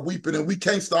start weeping and we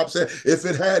can't stop saying, if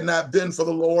it had not been for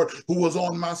the Lord who was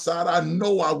on my side, I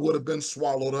know I would have been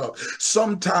swallowed up.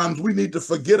 Sometimes we need to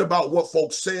forget about what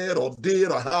folks said or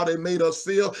did or how they made us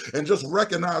feel and just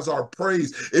recognize our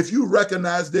praise. If you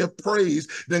recognize their praise,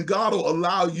 then God will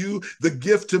allow you the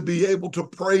gift to be able to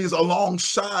praise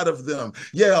alongside of them.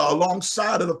 Yeah,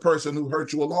 alongside of the person who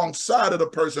hurt you, alongside of the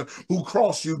person who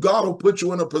crossed you. God will put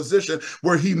you in a position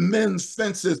where he mends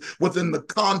fences within the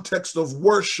context of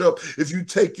worship if you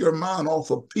take your mind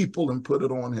off of people and put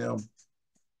it on him.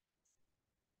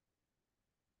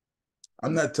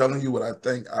 I'm not telling you what I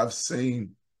think.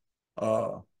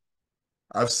 Uh,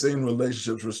 I've seen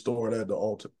relationships restored at the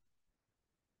altar.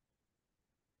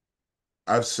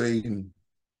 I've seen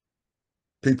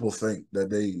people think that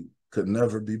they could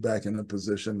never be back in a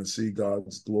position to see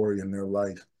God's glory in their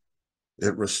life.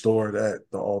 It restored at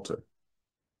the altar.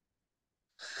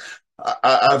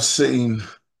 I've seen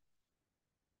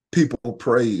people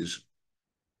praise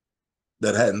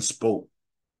that hadn't spoke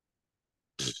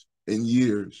in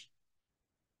years.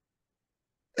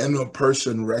 And a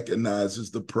person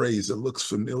recognizes the praise that looks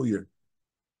familiar.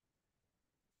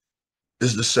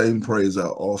 It's the same praise I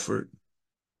offered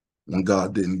when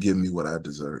God didn't give me what I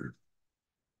deserved.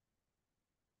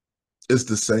 It's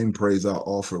the same praise I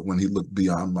offered when he looked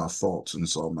beyond my faults and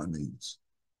saw my needs.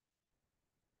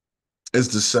 It's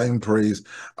the same praise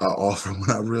I offered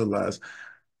when I realized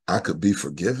I could be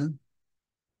forgiven.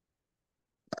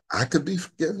 I could be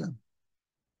forgiven.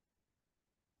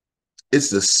 It's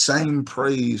the same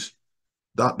praise,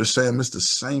 Dr. Sam, it's the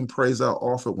same praise I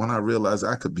offered when I realized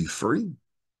I could be free.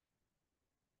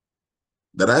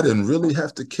 That I didn't really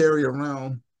have to carry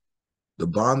around the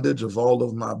bondage of all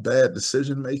of my bad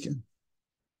decision making.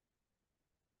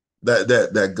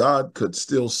 That God could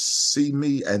still see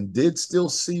me and did still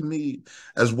see me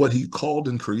as what he called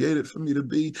and created for me to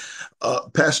be.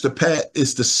 Pastor Pat,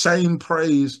 it's the same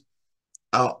praise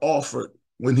I offered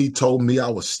when he told me I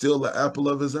was still the apple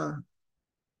of his eye.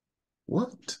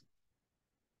 What?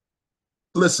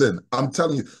 Listen, I'm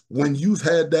telling you, when you've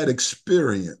had that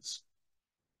experience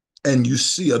and you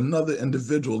see another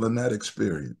individual in that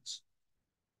experience,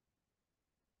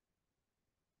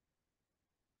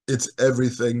 it's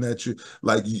everything that you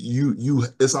like you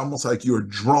it's almost like you're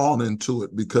drawn into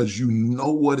it because you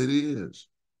know what it is,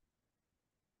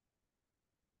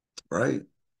 right?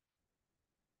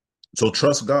 So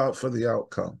trust God for the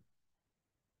outcome.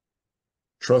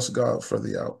 Trust God for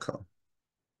the outcome.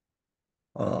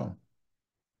 uh,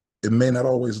 it may not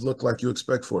always look like you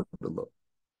expect for it to look.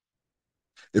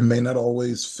 It may not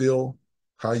always feel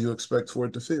how you expect for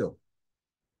it to feel,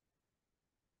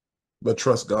 but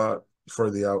trust God for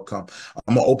the outcome.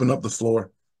 I'm gonna open up the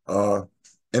floor.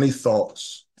 Any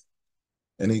thoughts,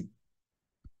 any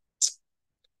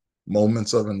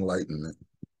moments of enlightenment?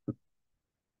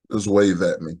 Just wave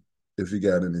at me if you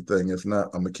got anything. If not,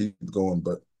 I'm gonna keep going.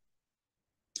 But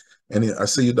I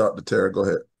see you, Dr. Tara. Go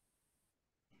ahead.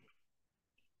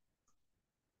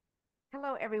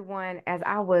 Hello, everyone. As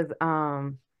I was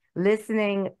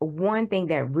listening, one thing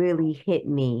that really hit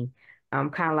me,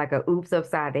 kind of like a oops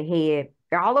upside the head.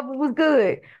 All of it was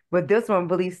good, but this one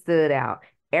really stood out.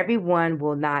 Everyone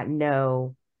will not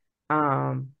know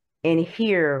um and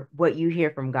hear what you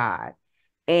hear from God.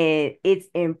 And it's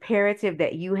imperative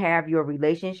that you have your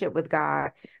relationship with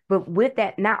God, but with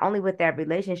that, not only with that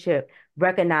relationship,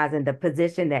 recognizing the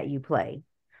position that you play.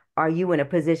 Are you in a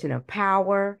position of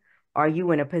power? Are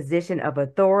you in a position of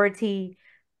authority?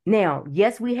 Now,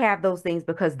 yes, we have those things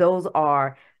because those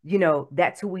are,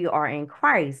 that's who we are in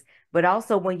Christ. But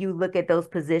also, when you look at those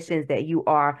positions that you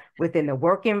are within the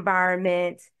work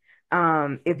environment,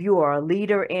 if you are a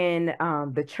leader in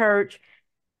the church,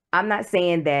 I'm not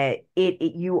saying that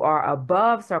you are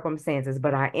above circumstances,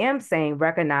 but I am saying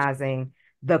recognizing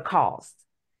the cost.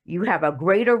 You have a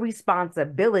greater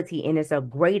responsibility and it's a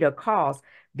greater cost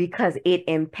because it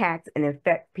impacts and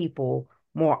affects people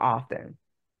more often.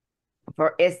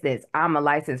 For instance, I'm a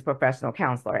licensed professional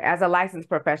counselor. As a licensed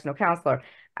professional counselor,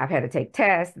 I've had to take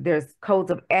tests. There's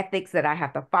codes of ethics that I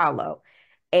have to follow.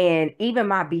 and even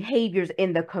my behaviors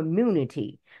in the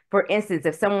community. For instance,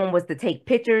 if someone was to take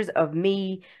pictures of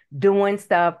me doing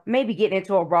stuff, maybe getting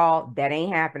into a brawl, that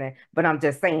ain't happening. But I'm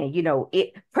just saying,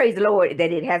 it, praise the Lord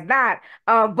that it has not.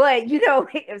 But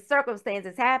if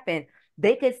circumstances happen,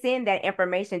 they could send that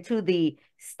information to the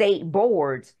state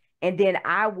boards, and then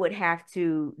I would have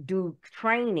to do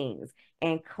trainings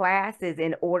and classes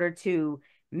in order to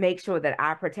make sure that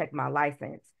I protect my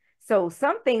license. So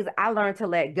some things I learned to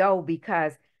let go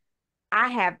because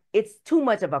it's too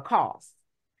much of a cost.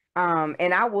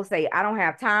 And I will say I don't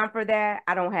have time for that.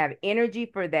 I don't have energy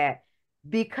for that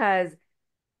because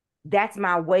that's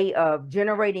my way of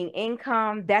generating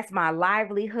income. That's my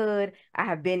livelihood. I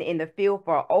have been in the field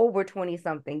for over 20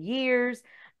 something years.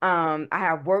 I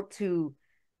have worked to,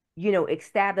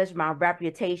 establish my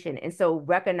reputation. And so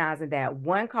recognizing that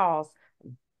one cost,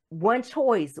 one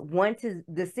choice,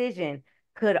 decision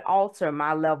could alter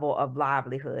my level of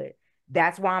livelihood.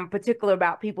 That's why I'm particular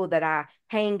about people that I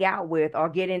hang out with or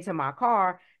get into my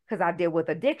car because I deal with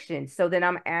addiction. So then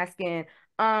I'm asking,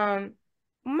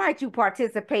 might you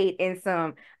participate in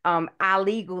some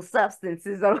illegal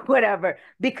substances or whatever?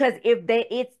 Because if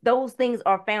it's those things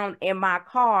are found in my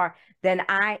car, then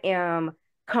I am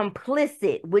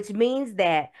complicit, which means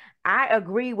that I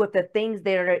agree with the things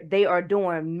they are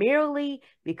doing merely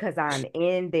because I'm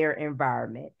in their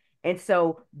environment. And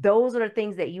so those are the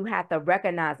things that you have to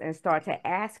recognize and start to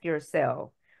ask yourself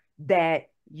that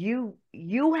you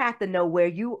have to know where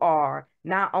you are,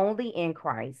 not only in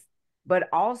Christ, but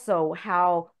also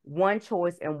how one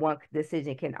choice and one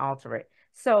decision can alter it.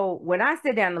 So when I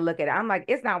sit down and look at it, I'm like,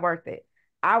 it's not worth it.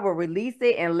 I will release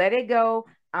it and let it go.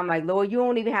 I'm like, Lord, you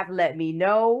don't even have to let me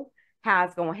know how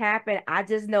it's going to happen. I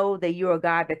just know that you're a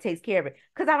God that takes care of it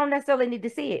because I don't necessarily need to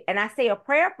see it. And I say a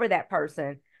prayer for that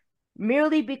person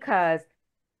merely because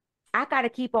I got to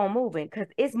keep on moving because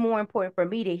it's more important for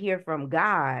me to hear from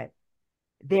God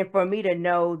than for me to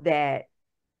know that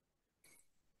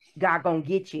God gonna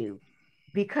get you,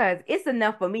 because it's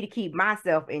enough for me to keep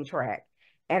myself in track.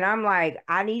 And I'm like,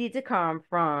 I need to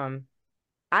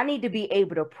be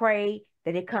able to pray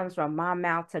that it comes from my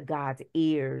mouth to God's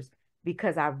ears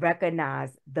because I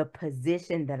recognize the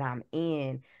position that I'm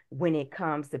in when it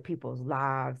comes to people's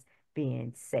lives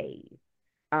being saved.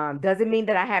 Doesn't mean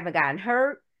that I haven't gotten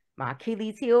hurt. My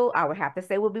Achilles heel, I would have to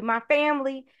say, would be my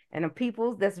family and the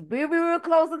people's that's real, real, real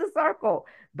close to the circle.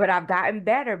 But I've gotten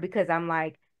better because I'm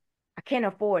like, I can't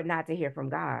afford not to hear from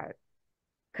God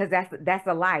because that's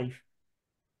a life.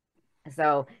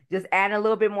 So just adding a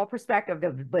little bit more perspective,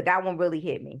 but that one really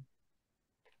hit me.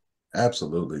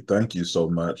 Absolutely. Thank you so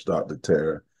much, Dr.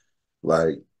 Tara.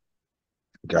 Like,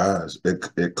 guys,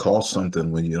 it costs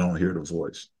something when you don't hear the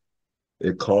voice.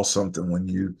 It costs something when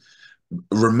you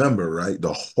remember, right?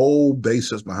 The whole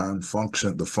basis behind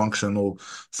the functional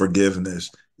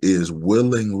forgiveness is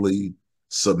willingly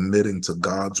submitting to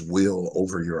God's will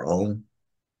over your own,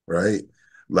 right?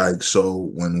 Like,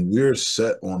 so when we're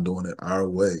set on doing it our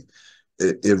way,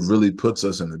 it really puts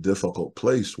us in a difficult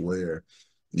place where,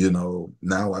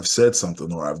 now I've said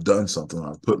something or I've done something, or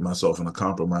I've put myself in a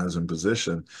compromising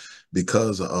position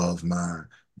because of my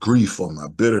grief or my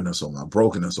bitterness or my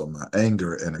brokenness or my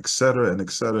anger and et cetera and et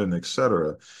cetera and et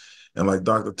cetera. And like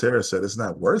Dr. Tara said, it's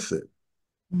not worth it.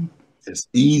 It's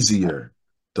easier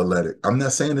to let it. I'm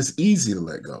not saying it's easy to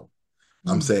let go.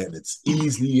 I'm saying it's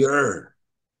easier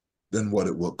than what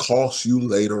it will cost you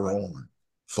later on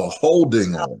for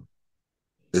holding on.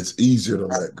 It's easier to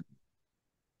let go.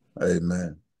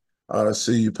 Amen. I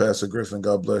see you, Pastor Griffin.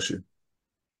 God bless you.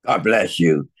 God bless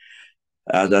you.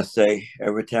 As I say,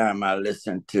 every time I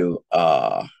listen to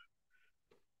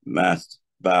my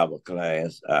Bible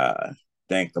class, I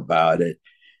think about it.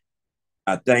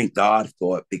 I thank God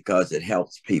for it because it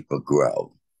helps people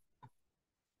grow.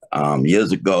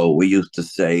 Years ago, we used to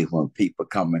say when people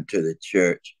come into the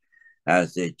church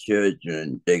as their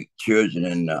children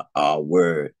in the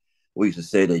word, we used to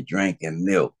say they drinking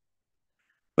milk.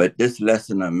 But this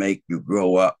lesson will make you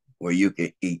grow up where you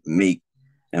can eat meat.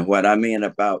 And what I mean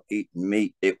about eating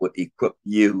meat, it will equip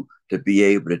you to be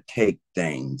able to take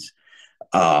things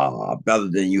better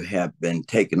than you have been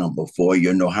taking them before.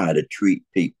 You know how to treat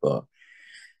people.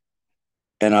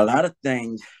 And a lot of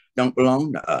things don't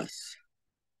belong to us.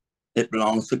 It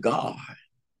belongs to God.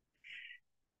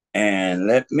 And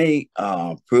let me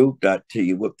prove that to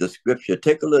you with the scripture.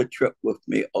 Take a little trip with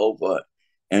me over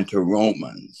into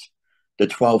Romans, the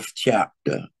 12th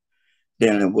chapter,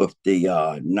 dealing with the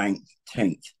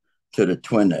 19th to the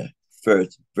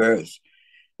 21st verse.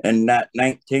 And that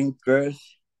 19th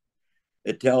verse,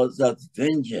 it tells us,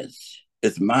 vengeance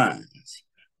is mine.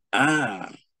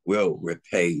 I will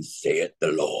repay, saith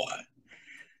the Lord.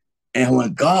 And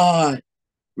when God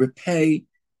repay,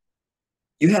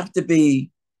 you have to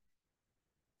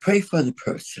pray for the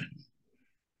person.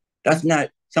 That's not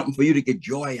something for you to get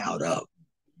joy out of.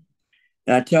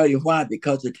 And I tell you why,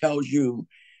 because it tells you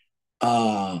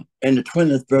in the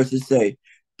 20th verse, it say,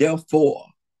 therefore,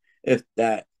 if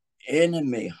that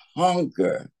enemy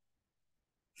hunger,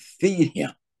 feed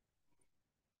him.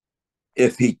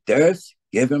 If he thirst,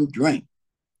 give him drink.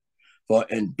 For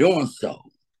in doing so,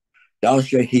 thou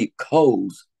shalt heap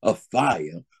coals of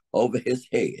fire over his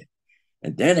head.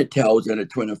 And then it tells in the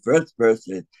 21st verse,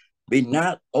 be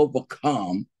not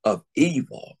overcome of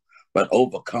evil, but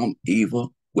overcome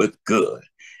evil with good.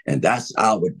 And that's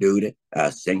our duty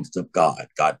as saints of God.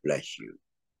 God bless you.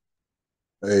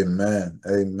 Amen.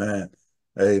 Amen.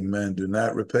 Amen. Do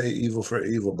not repay evil for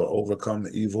evil, but overcome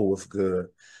evil with good.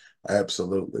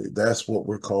 Absolutely. That's what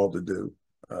we're called to do.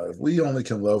 If we only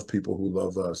can love people who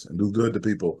love us and do good to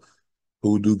people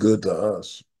who do good to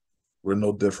us, we're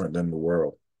no different than the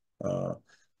world. Uh,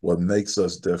 what makes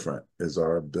us different is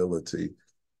our ability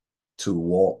to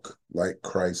walk like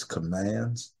Christ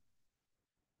commands,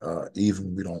 even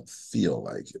when we don't feel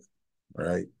like it,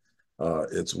 right?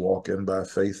 It's walking by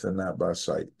faith and not by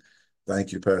sight.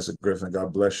 Thank you, Pastor Griffin.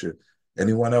 God bless you.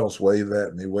 Anyone else, wave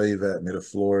at me, wave at me. The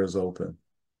floor is open.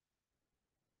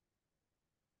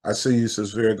 I see you,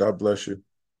 Sis Vera. God bless you.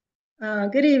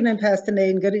 Good evening, Pastor Nate,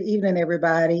 and good evening,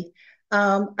 everybody.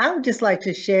 I would just like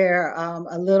to share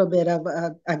a little bit of,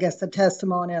 I guess, a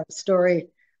testimony of a story,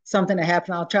 something that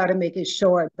happened. I'll try to make it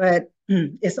short, but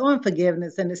it's on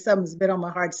forgiveness, and it's something that's been on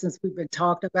my heart since we've been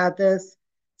talking about this.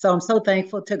 So I'm so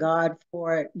thankful to God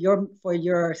for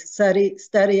your study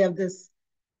of this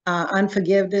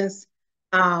unforgiveness.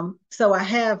 So I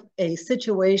have a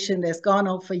situation that's gone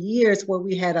on for years where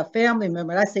we had a family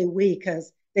member. I say we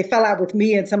because they fell out with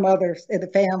me and some others in the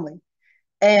family.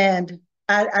 And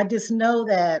I just know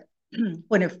that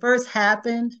when it first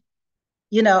happened,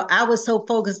 I was so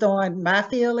focused on my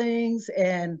feelings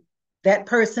and that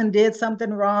person did something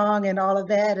wrong and all of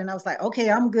that. And I was like, okay,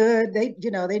 I'm good. They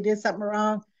did something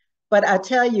wrong. But I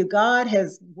tell you, God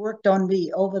has worked on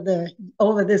me over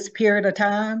this period of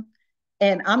time.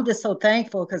 And I'm just so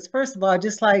thankful because first of all,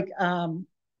 just like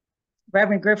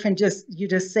Reverend Griffin you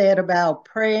just said about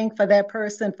praying for that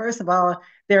person. First of all,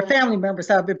 they're family members,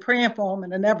 so I've been praying for them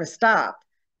and I never stopped.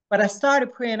 But I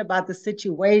started praying about the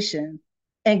situation,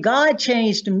 and God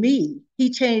changed me. He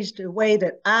changed the way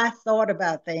that I thought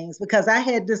about things because I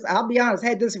had this, I'll be honest,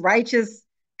 had this righteous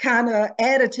kind of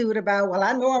attitude about, well,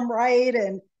 I know I'm right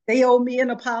and they owe me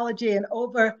an apology. And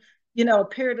over, a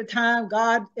period of time,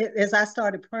 God, as I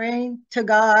started praying to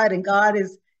God, and God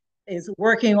is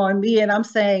working on me, and I'm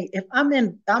saying, if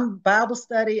I'm Bible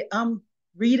study, I'm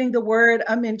reading the word,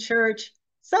 I'm in church,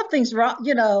 something's wrong.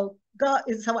 God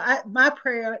is my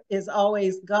prayer is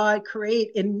always, God,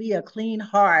 create in me a clean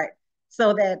heart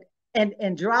so that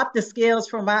and drop the scales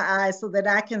from my eyes so that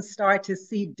I can start to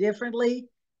see differently.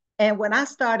 And when I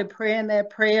started praying that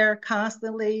prayer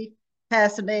constantly,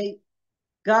 Pastor Nate,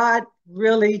 God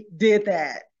really did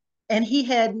that. And he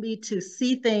had me to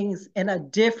see things in a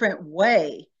different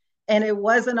way. And it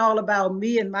wasn't all about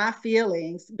me and my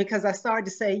feelings because I started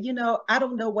to say, I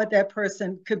don't know what that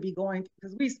person could be going through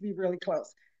because we used to be really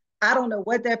close. I don't know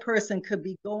what that person could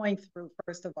be going through,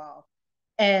 first of all.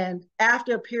 And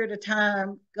after a period of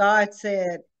time, God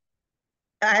said,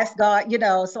 I asked God,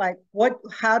 it's like,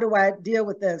 how do I deal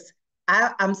with this?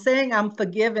 I'm saying I'm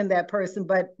forgiving that person,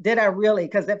 but did I really?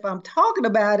 Because if I'm talking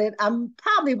about it, I'm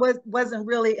probably wasn't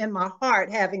really in my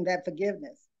heart having that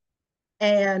forgiveness.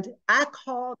 And I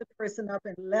called the person up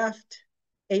and left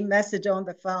a message on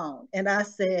the phone. And I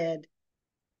said,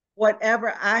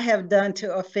 whatever I have done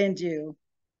to offend you,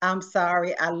 I'm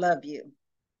sorry, I love you.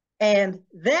 And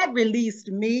that released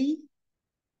me.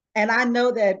 And I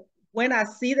know that when I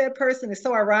see that person, it's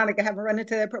so ironic I haven't run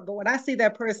into that person, but when I see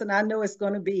that person, I know it's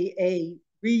going to be a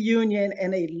reunion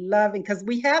and a loving, because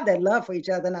we have that love for each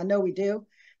other, and I know we do.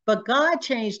 But God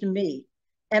changed me.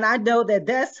 And I know that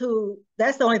that's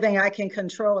the only thing I can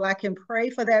control. I can pray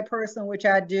for that person, which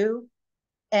I do.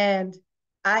 And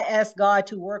I asked God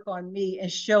to work on me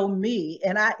and show me.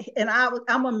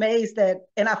 I'm amazed that,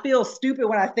 and I feel stupid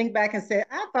when I think back and say,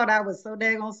 I thought I was so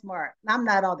daggone smart. I'm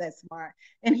not all that smart.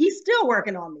 And he's still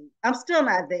working on me. I'm still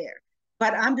not there.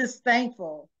 But I'm just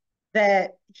thankful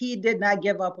that he did not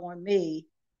give up on me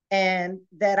and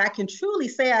that I can truly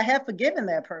say I have forgiven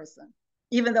that person.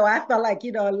 Even though I felt like,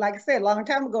 like I said, a long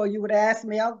time ago, you would ask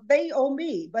me, oh, they owe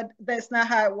me, but that's not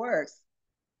how it works.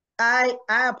 I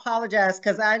apologize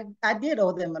because I did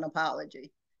owe them an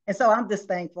apology. And so I'm just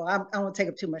thankful. I won't take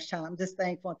up too much time. I'm just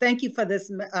thankful. Thank you for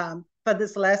this for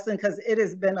this lesson, because it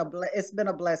has been it's been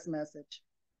a blessed message.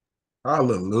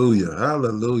 Hallelujah.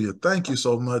 Hallelujah. Thank you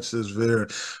so much, Sis Vera.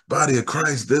 Body of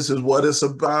Christ, this is what it's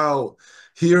about.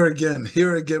 Hear again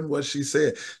what she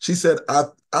said. She said, I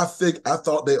think I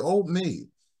thought they owed me,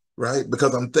 right?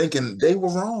 Because I'm thinking they were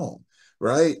wrong,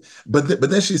 right? But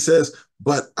then she says,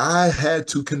 but I had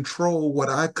to control what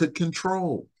I could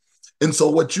control. And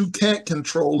so what you can't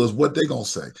control is what they're going to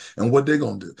say and what they're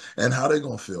going to do and how they're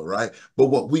going to feel, right? But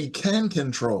what we can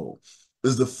control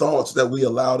is the thoughts that we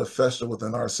allow to fester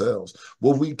within ourselves.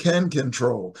 What we can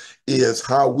control is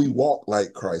how we walk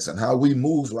like Christ and how we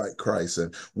move like Christ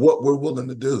and what we're willing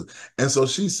to do. And so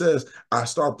she says, I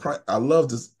love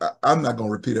this. I'm not going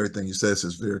to repeat everything you said,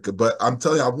 Sis Verica, but I'm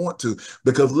telling you, I want to,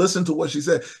 because listen to what she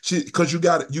said. Because you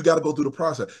got to go through the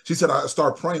process. She said, I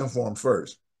start praying for him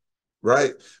first.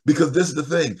 Right? Because this is the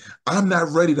thing. I'm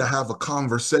not ready to have a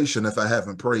conversation if I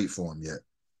haven't prayed for him yet.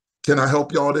 Can I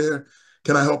help y'all there?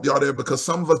 Can I help y'all there? Because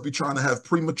some of us be trying to have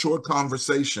premature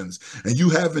conversations, and you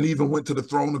haven't even went to the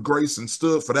throne of grace and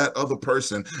stood for that other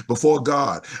person before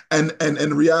God. And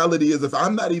the reality is, if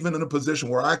I'm not even in a position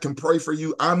where I can pray for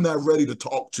you, I'm not ready to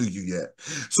talk to you yet.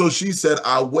 So she said,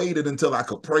 I waited until I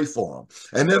could pray for him.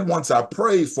 And then once I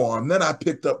prayed for him, then I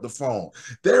picked up the phone.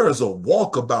 There is a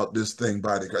walk about this thing,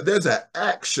 by the God. There's an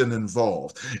action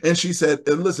involved. And she said,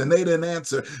 and listen, they didn't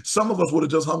answer. Some of us would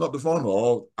have just hung up the phone.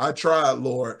 Oh, I tried,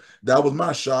 Lord. That was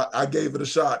my shot. I gave it a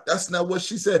shot. That's not what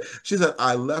she said. She said,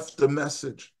 I left the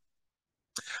message.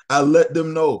 I let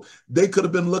them know. They could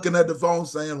have been looking at the phone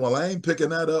saying, well, I ain't picking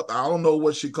that up. I don't know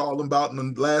what she called about.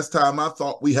 And the last time I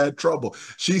thought we had trouble.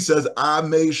 She says, I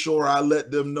made sure I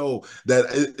let them know that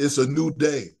it's a new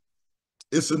day.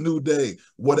 It's a new day.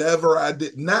 Whatever I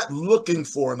did, not looking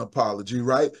for an apology,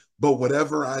 right? But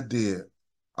whatever I did,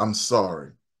 I'm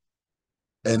sorry.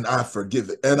 And I forgive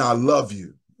it. And I love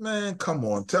you. Man, come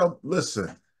on.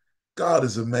 Listen, God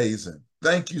is amazing.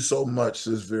 Thank you so much,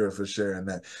 Sis Vera, for sharing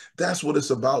that. That's what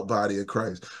it's about, body of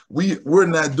Christ. We're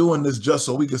not doing this just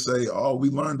so we can say, oh,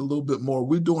 we learned a little bit more.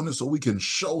 We're doing this so we can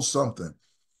show something,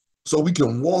 so we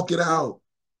can walk it out,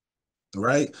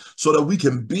 right? So that we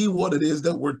can be what it is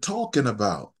that we're talking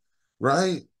about,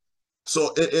 right?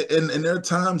 So, and there are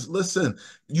times, listen,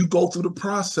 you go through the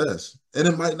process and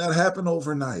it might not happen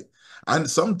overnight. And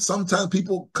sometimes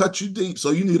people cut you deep.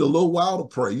 So you need a little while to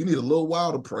pray. You need a little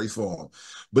while to pray for them.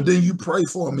 But then you pray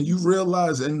for them and you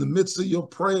realize in the midst of your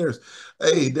prayers,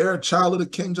 hey, they're a child of the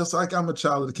king, just like I'm a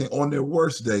child of the king. On their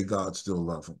worst day, God still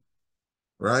loves them.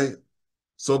 Right?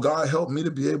 So God help me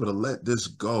to be able to let this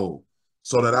go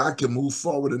so that I can move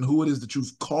forward in who it is that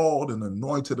you've called and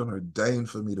anointed and ordained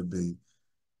for me to be.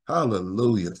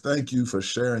 Hallelujah. Thank you for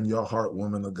sharing your heart,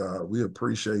 woman of God. We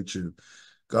appreciate you.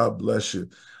 God bless you.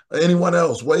 Anyone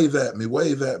else? Wave at me.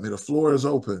 Wave at me. The floor is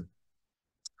open.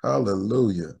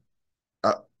 Hallelujah.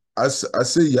 I, I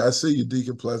see you. I see you,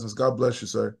 Deacon Pleasance. God bless you,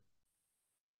 sir.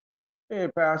 Hey,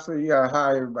 Pastor. Yeah,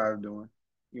 how everybody doing?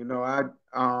 You know,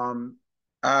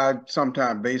 I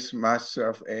sometimes base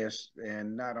myself as,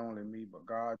 and not only me, but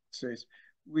God says,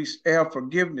 our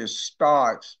forgiveness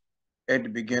starts at the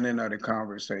beginning of the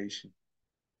conversation.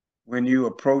 When you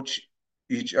approach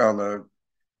each other,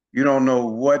 you don't know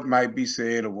what might be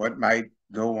said or what might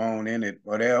go on in it,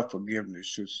 but our forgiveness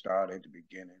should start at the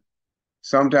beginning.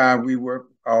 Sometimes we walk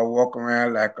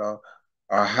around like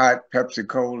a hot Pepsi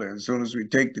Cola, and as soon as we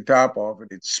take the top off it,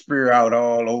 it spear out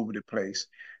all over the place.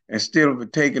 Instead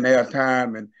of taking our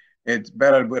time, and it's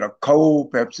better with a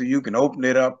cold Pepsi, you can open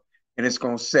it up and it's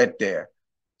gonna sit there.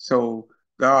 So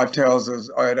God tells us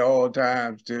at all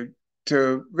times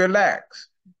to relax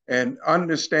and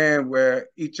understand where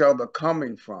each other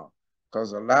coming from.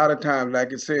 Because a lot of times,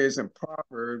 like it says in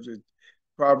Proverbs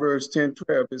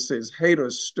 10:12, it says,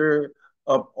 haters stir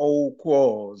up old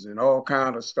quarrels and all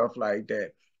kind of stuff like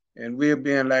that. And we're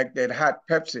being like that hot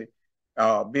Pepsi,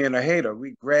 being a hater.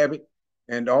 We grab it,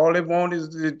 and all they want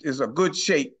is a good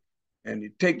shake. And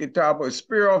you take the top of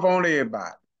spear off on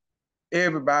everybody.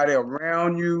 Everybody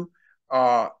around you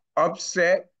are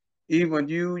upset. Even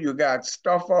you got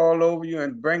stuff all over you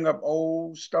and bring up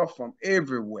old stuff from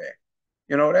everywhere.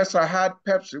 You know, that's a hot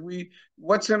Pepsi.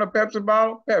 What's in a Pepsi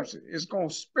bottle? Pepsi. It's gonna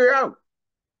spear out.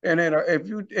 And then if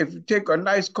you take a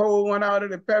nice cold one out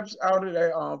of the Pepsi out of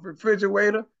the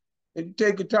refrigerator and you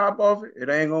take the top off it, it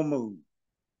ain't gonna move.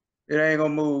 It ain't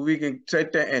gonna move. We can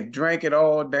sit there and drink it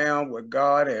all down what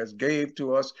God has gave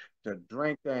to us to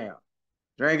drink down.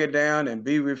 Drink it down and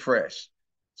be refreshed.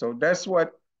 So that's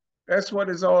what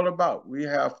it's all about. We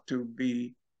have to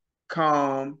be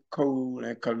calm, cool,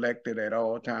 and collected at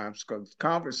all times because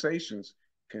conversations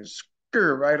can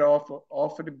scur right off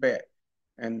of the bat.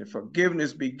 And the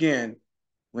forgiveness begin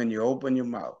when you open your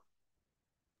mouth.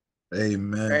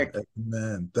 Amen. Thank you.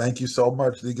 Amen. Thank you so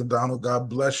much, Deacon Donald. God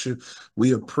bless you.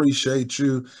 We appreciate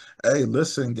you. Hey,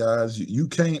 listen, guys, you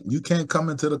can't come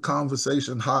into the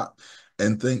conversation hot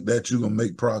and think that you're gonna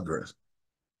make progress.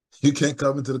 You can't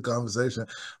come into the conversation,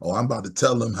 oh, I'm about to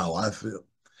tell them how I feel.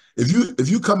 If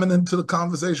you coming into the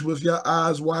conversation with your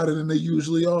eyes wider than they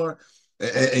usually are,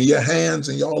 and your hands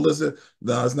and y'all listen,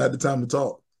 no, it's not the time to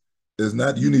talk. It's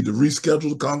not, you need to reschedule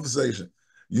the conversation.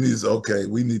 You need to say, okay,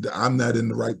 I'm not in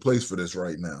the right place for this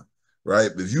right now. Right?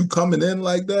 If you coming in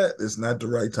like that, it's not the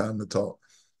right time to talk.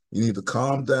 You need to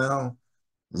calm down,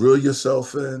 reel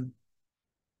yourself in,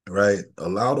 right?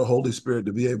 Allow the Holy Spirit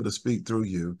to be able to speak through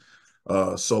you.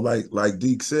 So like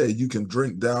Deke said, you can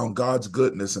drink down God's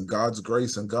goodness and God's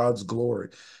grace and God's glory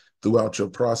throughout your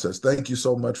process. Thank you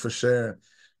so much for sharing.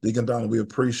 Deacon Donald, we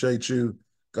appreciate you.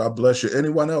 God bless you.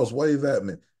 Anyone else, wave at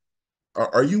me.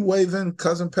 Are you waving,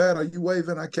 Cousin Pat? Are you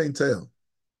waving? I can't tell.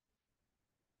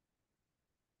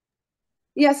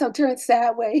 Yes, I'm turned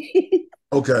sideways.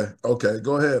 Okay.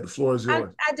 Go ahead. The floor is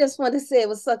yours. I just want to say it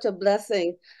was such a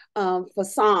blessing for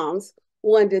Psalms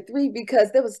 1 to 3,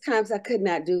 because there was times I could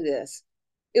not do this.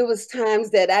 It was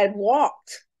times that I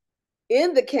walked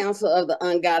in the counsel of the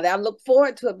ungodly. I looked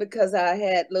forward to it because I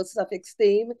had low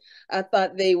self-esteem. I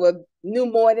thought they knew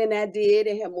more than I did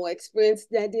and had more experience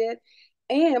than I did.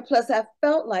 And plus, I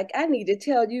felt like I need to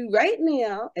tell you right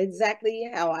now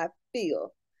exactly how I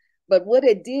feel. But what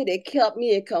it did, it kept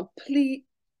me in complete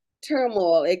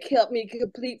turmoil. It kept me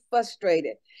complete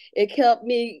frustrated. It kept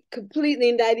me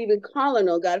completely not even calling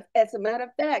on God. As a matter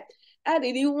of fact, I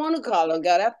didn't even want to call on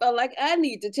God. I felt like I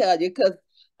need to tell you because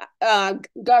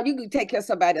God, you can take care of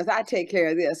somebody else. I take care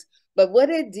of this. But what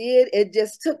it did, it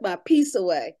just took my peace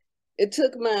away. It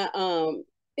took my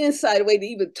insight away to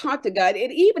even talk to God.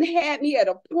 It even had me at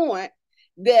a point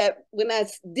that when I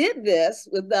did this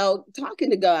without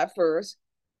talking to God first,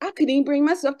 I couldn't even bring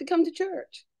myself to come to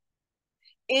church.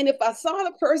 And if I saw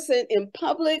the person in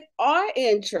public or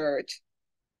in church,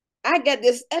 I got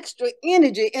this extra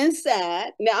energy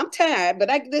inside. Now I'm tired,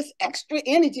 but I get this extra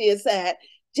energy inside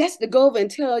just to go over and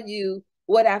tell you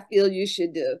what I feel you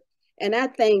should do. And I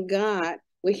thank God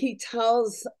when He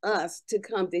tells us to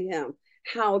come to Him,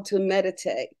 how to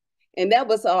meditate. And that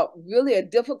was really a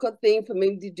difficult thing for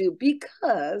me to do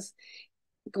because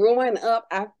growing up,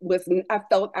 I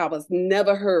felt I was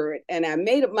never heard. And I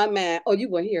made up my mind, oh, you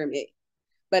won't hear me.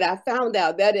 But I found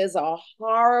out that is a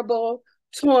horrible,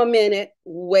 tormented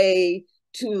way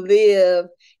to live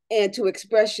and to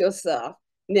express yourself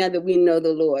now that we know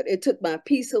the Lord. It took my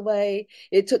peace away.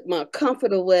 It took my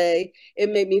comfort away. It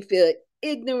made me feel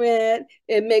ignorant.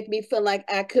 It made me feel like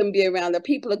I couldn't be around the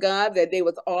people of God, that they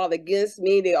was all against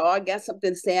me. They all got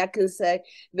something to say I couldn't say.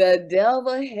 The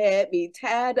devil had me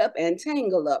tied up and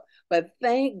tangled up. But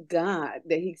thank God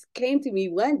that He came to me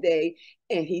one day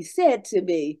and He said to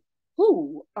me,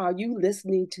 who are you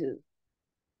listening to?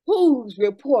 Whose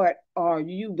report are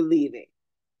you believing?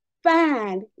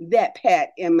 Find that pat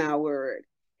in my word.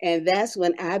 And that's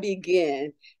when I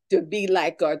began to be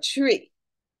like a tree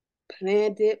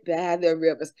planted by the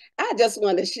rivers. I just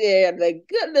want to share the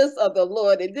goodness of the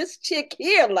Lord in this chick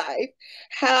here life,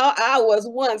 how I was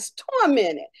once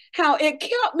tormented, how it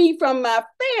kept me from my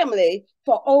family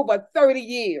for over 30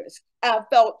 years. I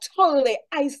felt totally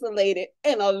isolated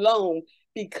and alone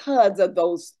because of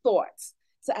those thoughts.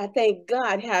 So I thank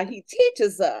God how He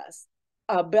teaches us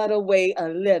a better way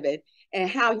of living and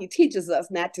how He teaches us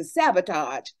not to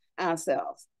sabotage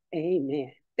ourselves.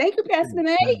 Amen. Thank you, Pastor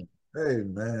Nate. Hey,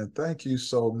 man, thank you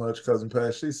so much, Cousin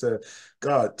Pat. She said,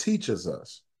 God teaches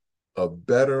us a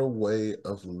better way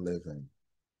of living.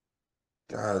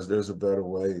 Guys, there's a better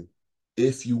way.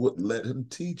 If you would let Him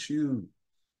teach you,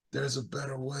 there's a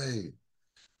better way.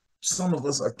 Some of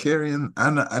us are carrying,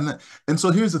 and so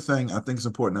here's the thing I think it's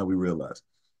important that we realize.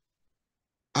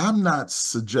 I'm not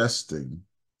suggesting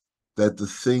that the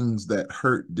things that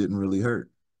hurt didn't really hurt.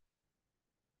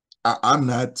 I'm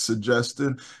not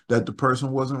suggesting that the person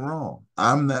wasn't wrong.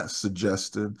 I'm not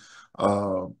suggesting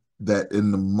that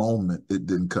in the moment it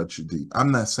didn't cut you deep.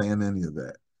 I'm not saying any of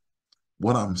that.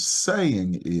 What I'm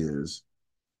saying is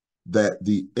that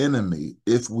the enemy,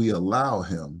 if we allow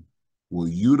him, will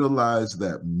utilize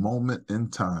that moment in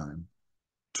time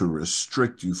to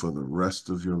restrict you for the rest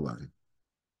of your life.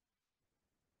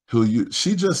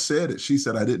 She just said it. She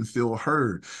said, I didn't feel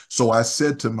heard. So I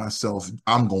said to myself,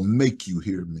 I'm going to make you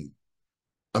hear me.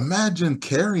 Imagine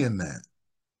carrying that,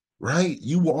 right?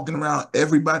 You walking around,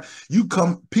 everybody,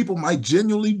 people might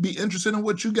genuinely be interested in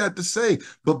what you got to say,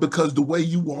 but because the way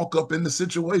you walk up in the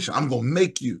situation, I'm going to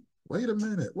make you. Wait a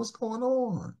minute, what's going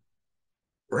on?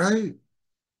 Right?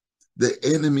 The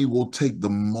enemy will take the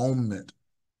moment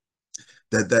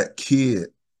that that kid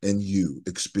in you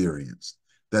experienced,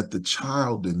 that the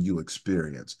child in you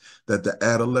experienced, that the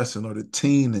adolescent or the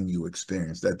teen in you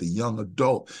experienced, that the young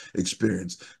adult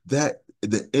experienced, that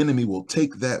the enemy will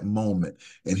take that moment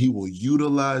and he will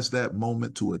utilize that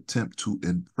moment to attempt to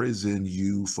imprison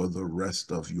you for the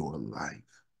rest of your life.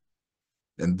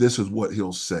 And this is what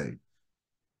he'll say.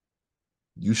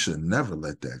 You should never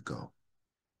let that go.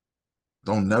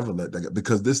 Don't never let that go,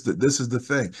 because this is the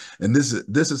thing. And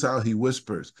this is how he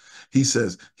whispers. He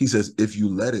says, if you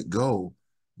let it go,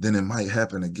 then it might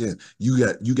happen again. You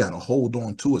got to hold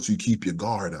on to it so you keep your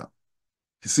guard up.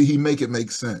 See, he make it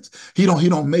make sense. He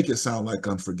don't make it sound like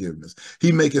unforgiveness.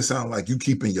 He make it sound like you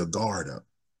keeping your guard up.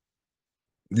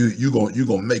 You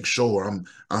gonna make sure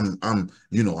I'm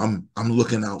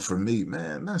looking out for me.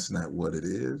 Man, that's not what it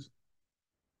is.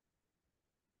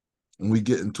 And we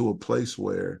get into a place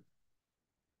where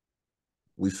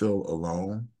we feel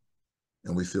alone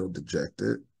and we feel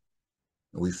dejected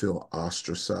and we feel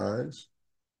ostracized,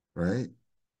 right?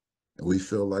 And we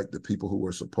feel like the people who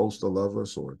were supposed to love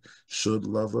us or should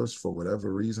love us, for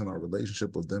whatever reason, our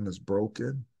relationship with them is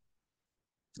broken.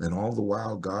 And all the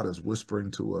while, God is whispering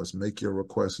to us, make your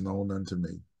request known unto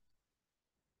me.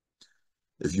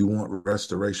 If you want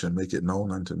restoration, make it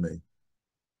known unto me.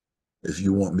 If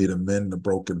you want me to mend the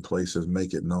broken places,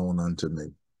 make it known unto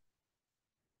me.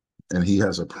 And he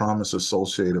has a promise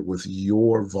associated with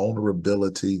your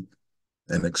vulnerability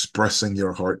and expressing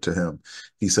your heart to him.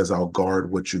 He says, I'll guard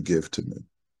what you give to me.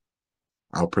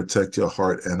 I'll protect your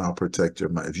heart and I'll protect your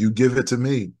mind. If you give it to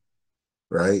me,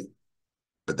 right?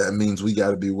 But that means we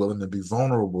got to be willing to be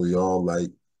vulnerable, y'all.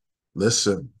 Like,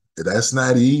 listen, that's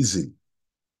not easy.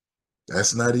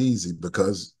 That's not easy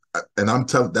because, and I'm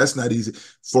telling, that's not easy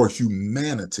for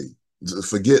humanity.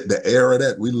 Forget the era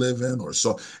that we live in or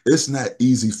so. It's not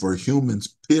easy for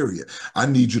humans, period. I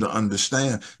need you to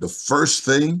understand the first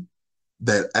thing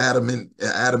that Adam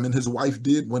and his wife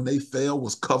did when they fell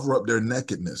was cover up their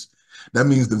nakedness. That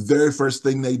means the very first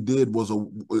thing they did was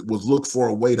look for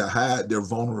a way to hide their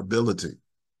vulnerability,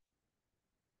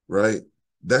 right?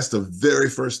 That's the very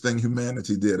first thing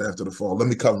humanity did after the fall. Let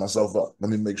me cover myself up.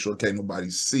 Let me make sure can't nobody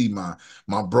see my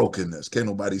brokenness. Can't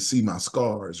nobody see my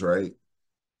scars, right?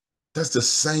 That's the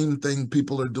same thing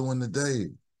people are doing today.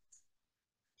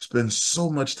 Spend so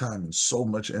much time and so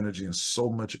much energy and so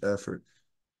much effort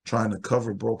trying to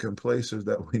cover broken places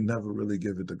that we never really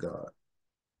give it to God.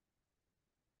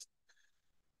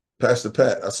 Pastor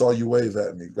Pat, I saw you wave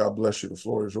at me. God bless you. The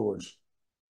floor is yours.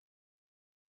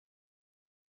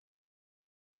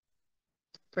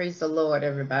 Praise the Lord,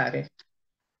 everybody.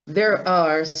 There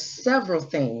are several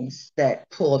things that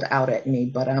pulled out at me,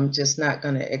 but I'm just not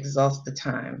going to exhaust the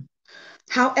time.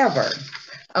 However,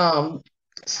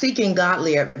 seeking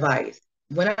godly advice,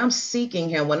 when I'm seeking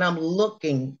him, when I'm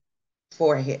looking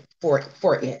for it,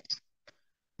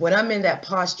 when I'm in that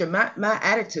posture, my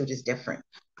attitude is different.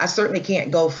 I certainly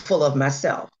can't go full of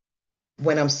myself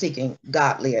when I'm seeking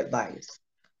godly advice.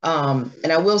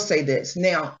 And I will say this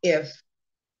now, if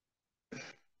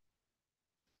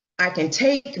I can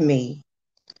take me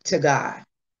to God,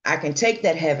 I can take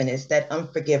that heaviness, that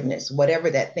unforgiveness, whatever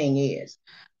that thing is,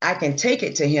 I can take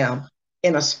it to him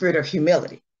in a spirit of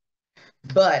humility.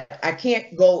 But I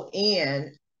can't go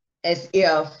in as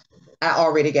if I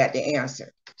already got the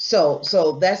answer.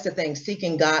 So that's the thing,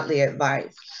 seeking godly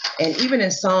advice. And even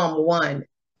in Psalm 1,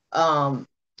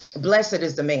 blessed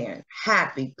is the man,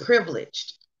 happy,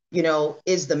 privileged,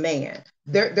 is the man.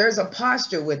 There's a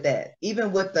posture with that,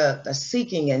 even with the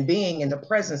seeking and being in the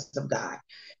presence of God,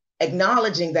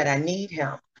 acknowledging that I need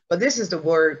him. But this is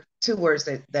two words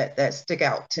that stick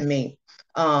out to me.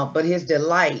 But his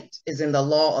delight is in the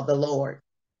law of the Lord.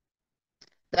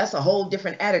 That's a whole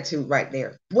different attitude right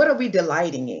there. What are we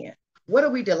delighting in? What are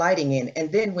we delighting in?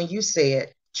 And then when you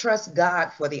said, trust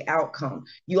God for the outcome,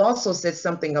 you also said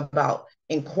something about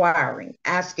inquiring,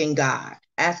 asking God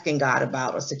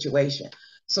about a situation.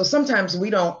 So sometimes we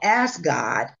don't ask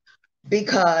God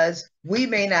because we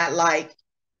may not like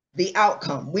the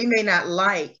outcome. We may not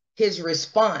like his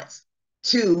response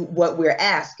to what we're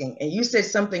asking. And you said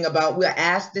something about we'll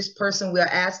ask this person, we'll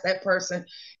ask that person.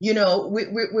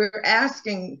 We're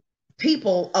asking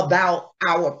people about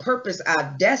our purpose,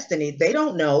 our destiny. They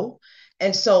don't know.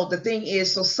 And so the thing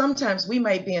is, so sometimes we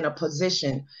might be in a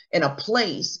position, in a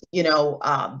place,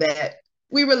 that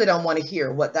we really don't want to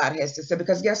hear what God has to say,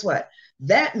 because guess what?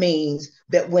 That means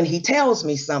that when he tells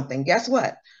me something, guess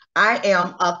what? I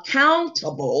am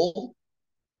accountable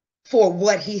for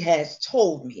what he has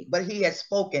told me, but he has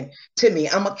spoken to me.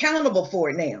 I'm accountable for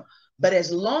it now. But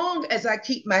as long as I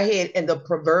keep my head in the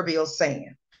proverbial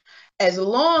sand, as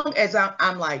long as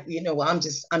I'm like,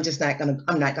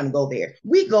 I'm not gonna go there.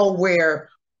 We go where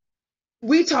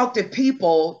we talk to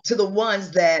people, to the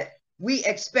ones that we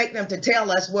expect them to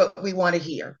tell us what we want to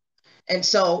hear. And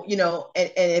so,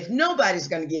 and if nobody's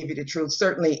going to give you the truth,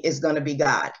 certainly it's going to be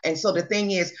God. And so the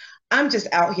thing is, I'm just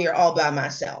out here all by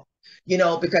myself,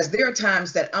 because there are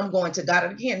times that I'm going to God.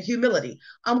 And again, humility.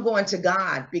 I'm going to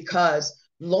God because,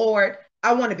 Lord,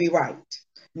 I want to be right.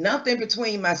 Nothing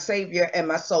between my Savior and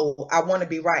my soul. I want to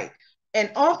be right.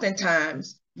 And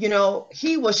oftentimes,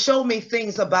 he will show me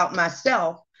things about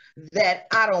myself that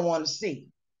I don't want to see.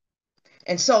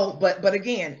 And so, but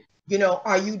again,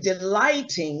 are you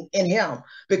delighting in him?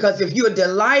 Because if you're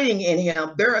delighting in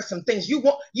him, there are some things you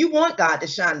want God to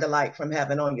shine the light from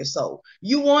heaven on your soul.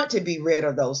 You want to be rid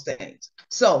of those things.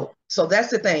 So that's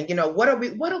the thing. What are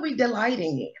we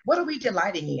delighting in? What are we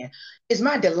delighting in? Is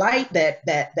my delight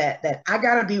that I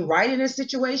gotta be right in a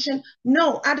situation?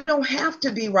 No, I don't have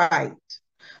to be right.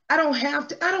 I don't have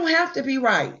to be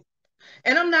right.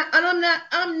 And I'm not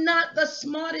the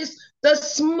smartest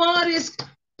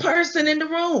person in the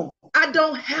room. I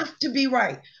don't have to be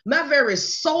right. My very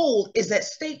soul is at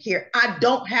stake here. I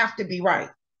don't have to be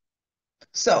right.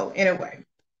 So anyway,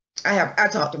 I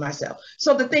talk to myself.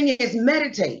 So the thing is,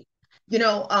 meditate.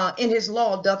 In his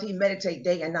law doth he meditate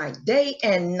day and night,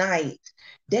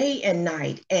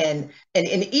 and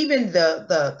even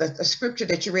the scripture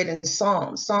that you read in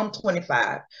Psalm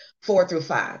 25,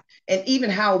 4-5, and even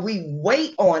how we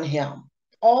wait on him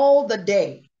all the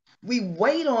day. We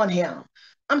wait on him.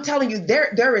 I'm telling you,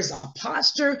 there is a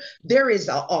posture, there is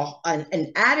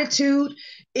an attitude.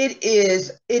 It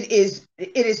is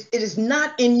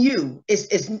not in you.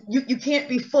 You can't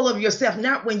be full of yourself.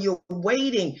 Not when you're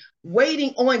waiting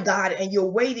on God and you're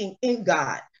waiting in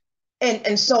God.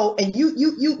 And so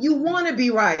you want to be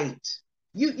right.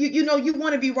 You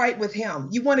want to be right with him.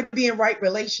 You want to be in right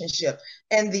relationship.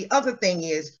 And the other thing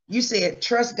is, you said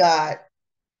trust God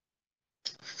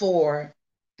for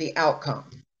the outcome.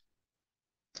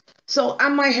 So I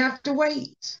might have to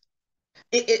wait.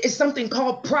 It's something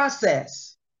called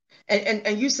process.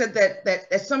 And you said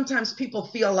that sometimes people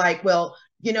feel like, well,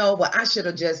 I should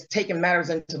have just taken matters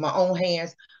into my own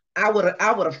hands. I would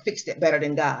have fixed it better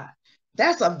than God.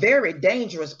 That's a very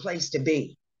dangerous place to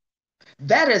be.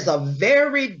 That is a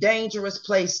very dangerous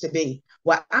place to be.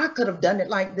 Well, I could have done it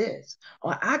like this,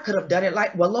 or I could have done it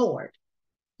like, well, Lord,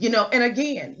 and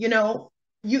again,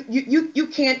 you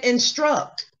can't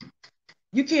instruct.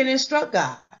 You can't instruct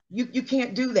God. You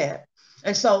can't do that.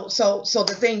 And so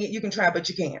the thing, you can try, but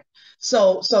you can't.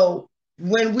 So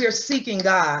when we're seeking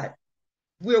God,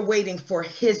 we're waiting for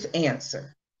his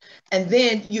answer. And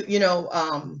then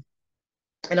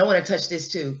and I want to touch this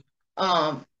too.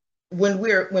 When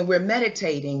we're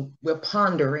meditating, we're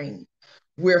pondering,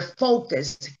 we're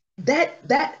focused.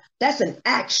 That's an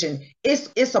action.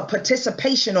 It's a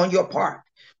participation on your part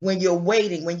when you're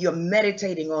waiting, when you're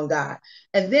meditating on God.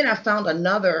 And then I found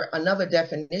another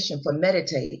definition for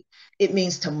meditate. It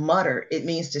means to mutter. It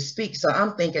means to speak. So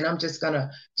I'm thinking I'm just gonna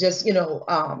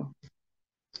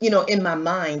in my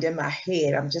mind, in my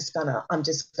head, I'm just gonna,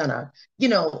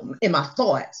 in my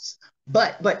thoughts.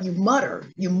 But you mutter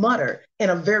in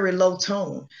a very low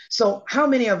tone. So how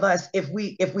many of us, if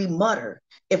we mutter,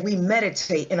 if we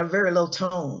meditate in a very low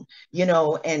tone,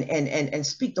 and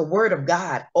speak the word of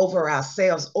God over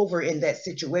ourselves, over in that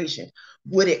situation,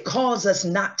 would it cause us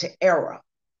not to err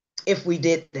if we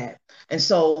did that? And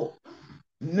so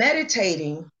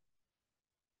meditating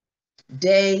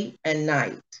day and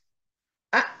night.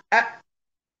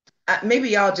 Maybe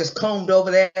y'all just combed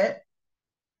over that.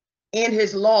 In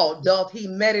his law doth he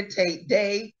meditate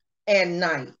day and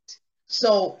night.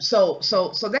 So that's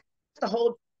the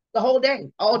whole day,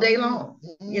 all day long,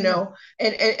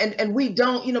 and we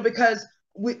don't, because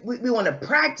we want to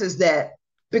practice that,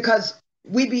 because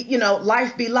we be,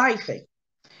 life be lifing.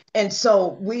 And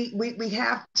so we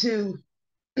have to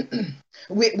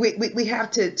we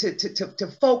have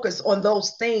to focus on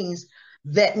those things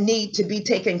that need to be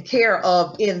taken care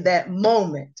of in that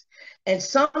moment. And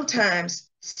sometimes,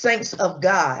 saints of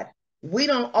God, we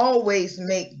don't always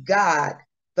make God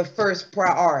the first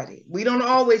priority. We don't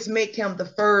always make him the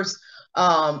first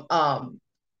the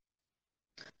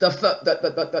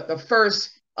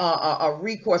first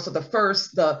recourse, or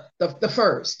the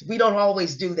first. We don't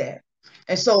always do that.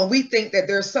 And so we think that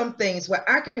there's some things where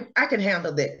I can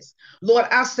handle this. Lord,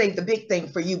 I'll save the big thing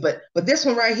for you, but this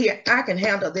one right here, I can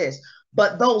handle this.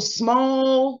 But those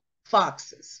small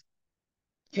foxes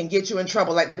can get you in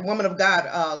trouble. Like the woman of God,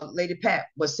 Lady Pat,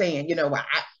 was saying,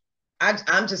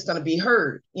 I'm just going to be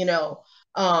heard,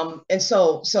 and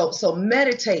so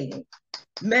meditating,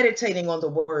 meditating on the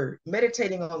word,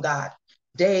 meditating on God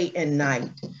day and night.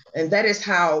 And that is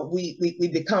how we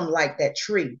become like that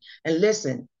tree. And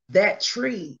listen, that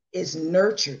tree is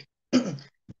nurtured.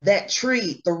 That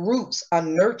tree, the roots are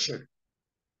nurtured.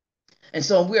 And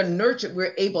so we're nurtured,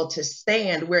 we're able to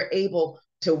stand, we're able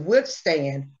to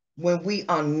withstand when we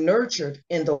are nurtured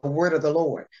in the word of the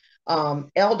Lord.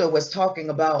 Elder was talking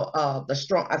about the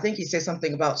strong, I think he said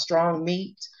something about strong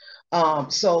meat.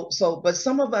 But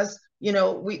some of us,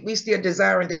 we still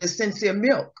desiring the sincere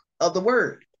milk of the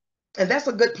word. And that's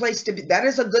a good place to be. That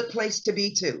is a good place to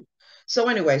be too. So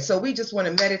anyway, so we just want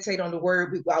to meditate on the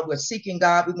word while we're seeking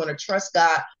God. We want to trust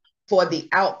God for the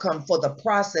outcome, for the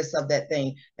process of that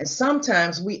thing. And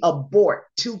sometimes we abort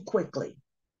too quickly.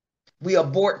 We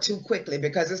abort too quickly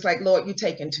because it's like, Lord, you're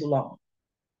taking too long.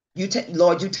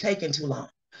 Lord, you're taking too long.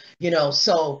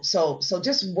 So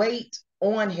just wait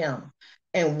on him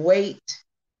and wait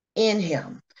in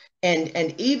him.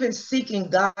 And even seeking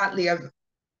godly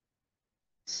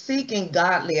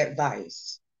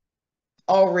advice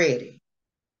already.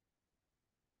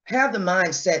 Have the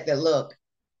mindset that, look,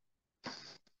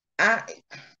 I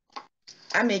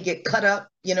may get cut up,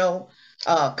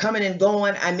 coming and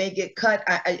going. I may get cut.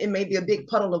 It may be a big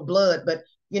puddle of blood, but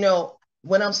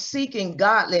when I'm seeking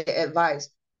godly advice,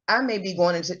 I may be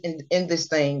going into in this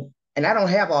thing and I don't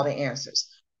have all the answers.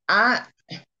 I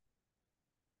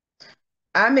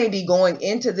may be going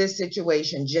into this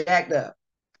situation jacked up.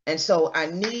 And so I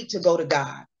need to go to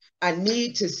God. I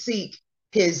need to seek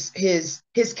his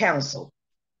counsel,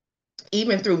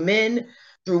 even through men,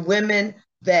 through women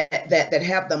that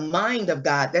have the mind of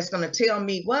God. That's going to tell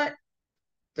me what?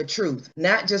 The truth,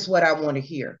 not just what I want to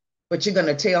hear, but you're going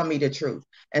to tell me the truth.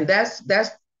 And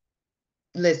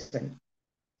listen,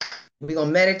 we're going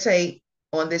to meditate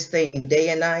on this thing day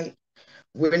and night.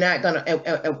 We're not going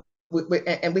to,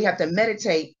 and we have to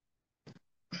meditate.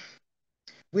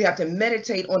 We have to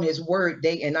meditate on his word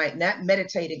day and night, not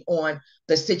meditating on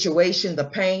the situation, the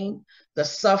pain, the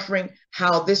suffering,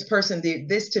 how this person did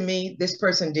this to me, this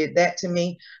person did that to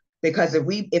me. Because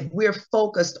if we're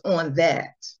focused on that,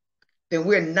 then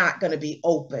we're not going to be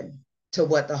open to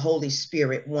what the Holy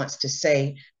Spirit wants to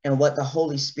say and what the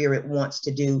Holy Spirit wants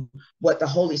to do, what the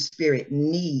Holy Spirit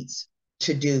needs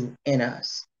to do in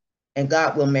us. And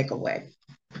God will make a way.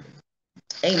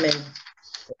 Amen.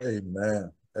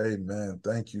 Amen. Amen.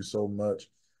 Thank you so much,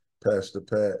 Pastor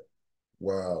Pat.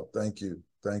 Wow. Thank you.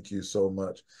 Thank you so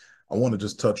much. I want to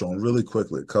just touch on really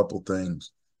quickly a couple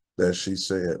things that she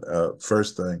said.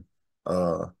 First thing,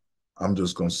 I'm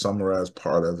just going to summarize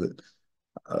part of it.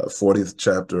 40th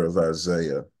chapter of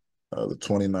Isaiah, the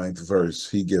 29th verse,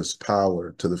 he gives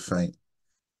power to the faint,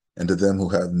 and to them who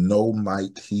have no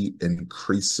might, he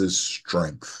increases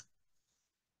strength.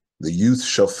 The youth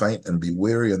shall faint and be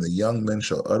weary, and the young men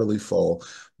shall utterly fall.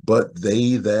 But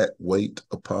they that wait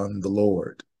upon the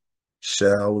Lord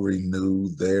shall renew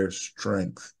their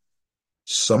strength.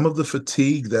 Some of the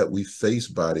fatigue that we face,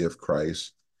 body of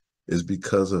Christ, is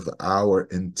because of our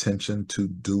intention to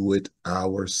do it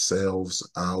ourselves,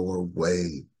 our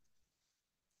way.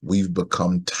 We've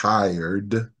become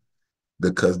tired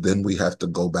because then we have to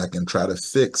go back and try to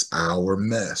fix our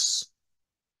mess,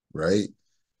 right?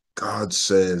 God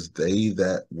says, they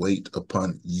that wait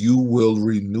upon you will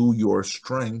renew your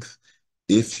strength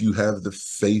if you have the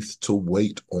faith to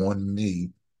wait on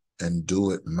me and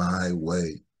do it my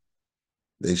way.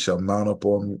 They shall mount up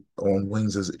on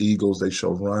wings as eagles. They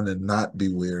shall run and not be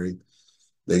weary.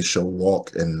 They shall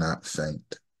walk and not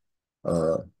faint.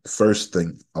 Second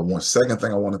thing I want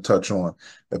to touch on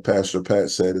that Pastor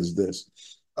Pat said is this.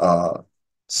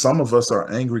 Some of us are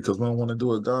angry because we don't want to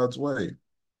do it God's way.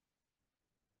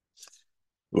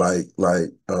 I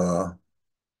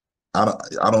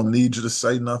don't need you to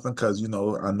say nothing because, I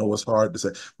know it's hard to say,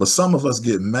 but some of us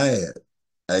get mad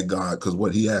at God because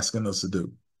what he asking us to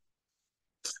do.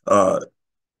 I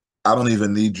don't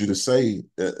even need you to say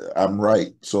I'm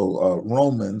right. So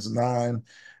Romans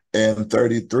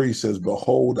 9:33 says,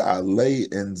 behold, I lay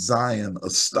in Zion a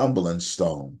stumbling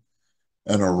stone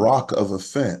and a rock of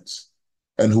offense,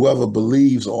 and whoever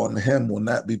believes on him will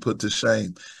not be put to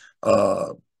shame.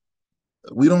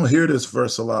 We don't hear this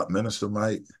verse a lot, Minister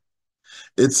Mike.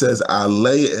 It says, I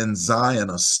lay in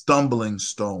Zion a stumbling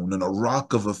stone and a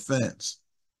rock of offense.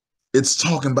 It's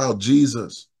talking about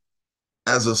Jesus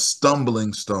as a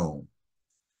stumbling stone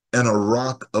and a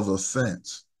rock of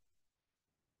offense,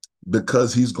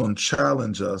 because he's going to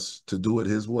challenge us to do it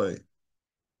his way.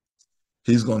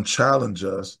 He's going to challenge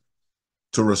us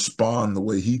to respond the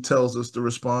way he tells us to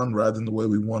respond rather than the way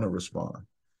we want to respond.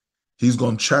 He's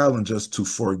going to challenge us to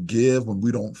forgive when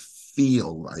we don't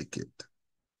feel like it,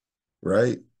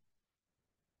 right?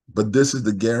 But this is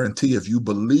the guarantee. If you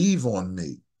believe on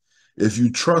me, if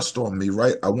you trust on me,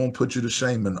 right, I won't put you to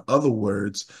shame. In other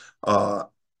words, uh,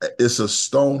 it's a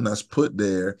stone that's put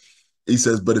there. He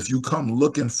says, but if you come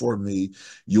looking for me,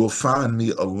 you'll find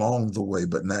me along the way,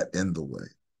 but not in the way.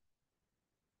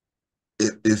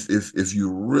 If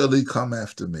you really come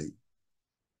after me,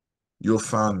 you'll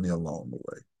find me along the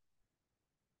way,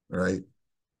 right?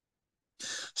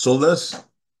 So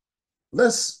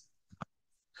let's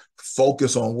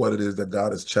focus on what it is that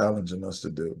God is challenging us to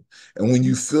do. And when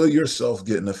you feel yourself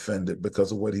getting offended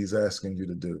because of what he's asking you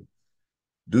to do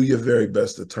your very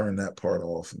best to turn that part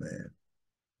off, man.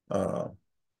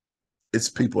 It's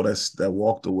people that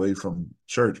walked away from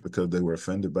church because they were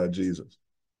offended by Jesus,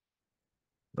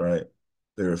 right?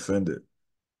 They're offended.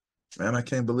 Man, I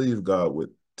can't believe God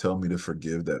would tell me to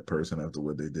forgive that person after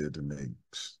what they did to me.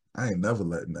 I ain't never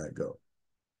letting that go,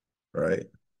 right?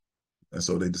 And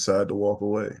so they decide to walk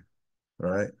away,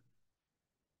 right?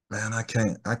 Man, I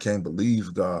can't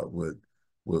believe God would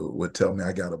tell me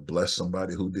I gotta bless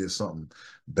somebody who did something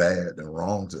bad and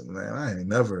wrong to me. Man, I ain't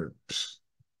never.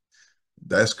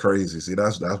 That's crazy. See,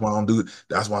 that's why I don't do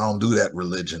that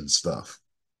religion stuff,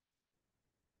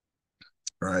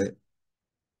 right?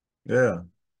 Yeah,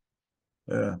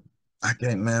 yeah. I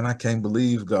can't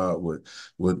believe God would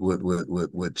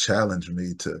challenge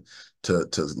me to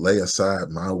lay aside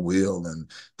my will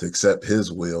and to accept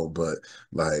his will. But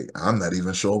like I'm not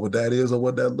even sure what that is or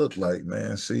what that looked like,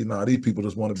 man. See, no, these people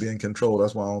just want to be in control.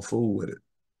 That's why I don't fool with it.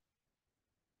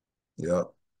 Yeah,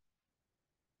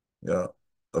 yeah.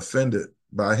 Offended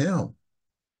by him,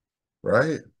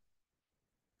 right?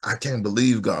 I can't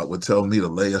believe God would tell me to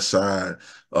lay aside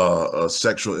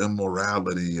sexual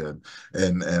immorality and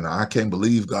I can't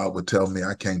believe God would tell me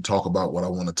I can't talk about what I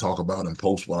want to talk about and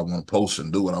post what I want to post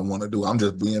and do what I want to do. I'm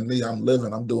just being me. I'm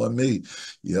living. I'm doing me.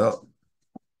 Yep.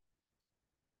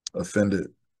 Offended.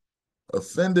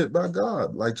 Offended by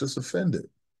God, like just offended.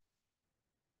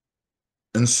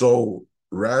 And so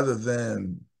rather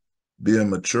than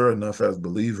being mature enough as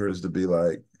believers to be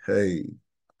like, hey,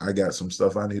 I got some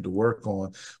stuff I need to work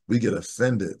on, we get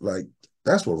offended. Like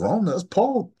that's what Romans,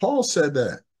 Paul said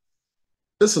that.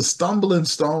 It's a stumbling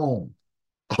stone,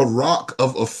 a rock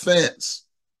of offense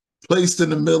placed in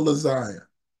the middle of Zion,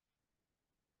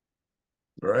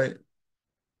 right?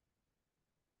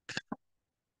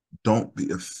 Don't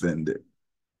be offended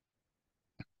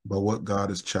by what God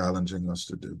is challenging us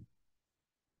to do.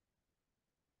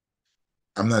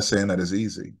 I'm not saying that is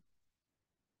easy,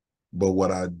 but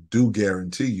what I do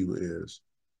guarantee you is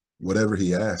whatever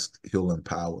he asks, he'll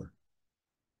empower.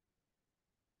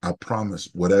 I promise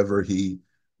whatever he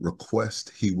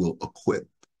requests, he will equip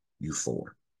you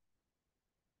for.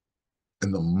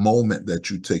 And the moment that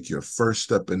you take your first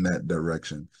step in that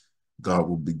direction, God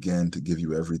will begin to give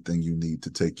you everything you need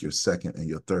to take your second and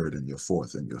your third and your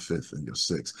fourth and your fifth and your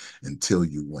sixth until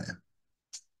you win.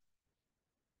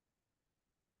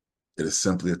 It is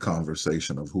simply a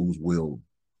conversation of whose will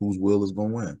is going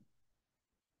to win.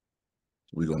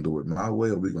 We're going to do it my way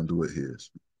or we're going to do it his.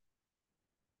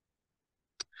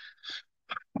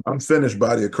 I'm finished,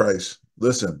 body of Christ.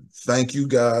 Listen, thank you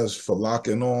guys for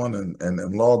locking on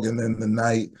and logging in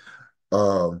tonight.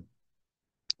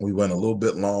 We went a little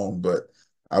bit long, but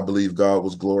I believe God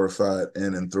was glorified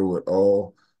in and through it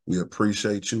all. We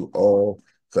appreciate you all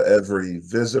for every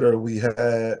visitor we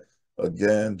had.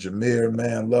 Again, Jameer,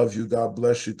 man, love you. God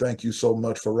bless you. Thank you so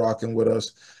much for rocking with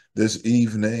us this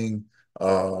evening.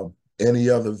 Uh, any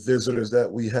other visitors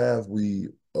that we have, we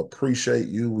appreciate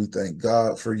you. We thank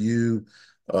God for you.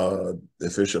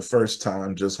 If it's your first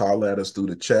time, just holler at us through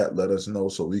the chat. Let us know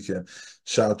so we can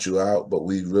shout you out. But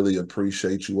we really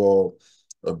appreciate you all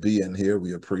being here.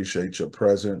 We appreciate your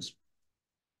presence.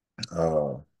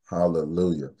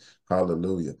 Hallelujah.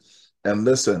 Hallelujah. And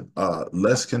listen,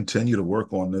 let's continue to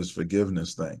work on this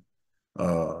forgiveness thing.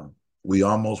 We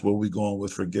almost where we going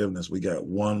with forgiveness. We got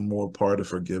one more part of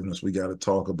forgiveness we got to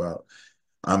talk about.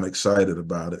 I'm excited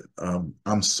about it. I'm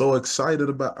so excited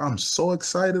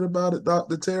about it,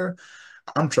 Dr. Tara.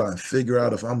 I'm trying to figure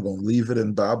out if I'm going to leave it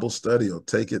in Bible study or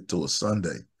take it to a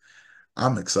Sunday.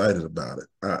 I'm excited about it.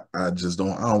 I just I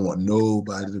don't want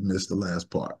nobody to miss the last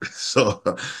part. So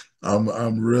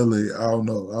I'm really, I don't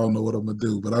know what I'm gonna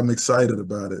do, but I'm excited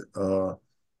about it.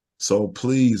 So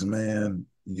please, man,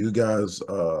 you guys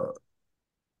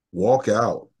walk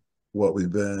out what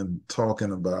we've been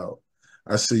talking about.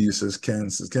 I see you, says Ken.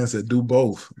 Ken said, do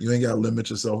both. You ain't got to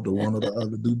limit yourself to one or the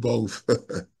other. Do both.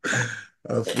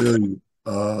 I feel you.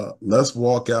 Let's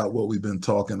walk out what we've been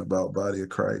talking about, body of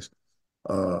Christ.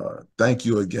 Thank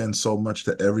you again so much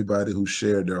to everybody who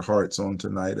shared their hearts on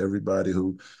tonight, everybody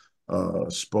who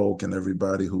spoke and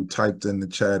everybody who typed in the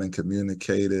chat and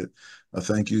communicated.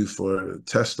 Thank you for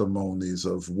testimonies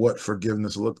of what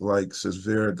forgiveness looked like. Sis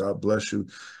Vera, God bless you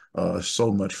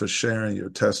so much for sharing your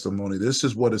testimony. This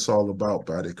is what it's all about,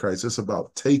 body of Christ. It's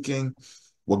about taking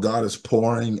what God is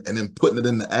pouring and then putting it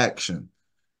into action,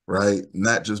 right?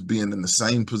 Not just being in the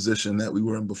same position that we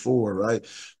were in before, right?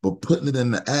 But putting it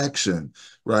into action,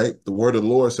 right? The word of the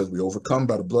Lord says we overcome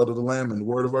by the blood of the Lamb and the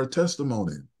word of our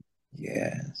testimony.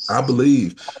 Yes. I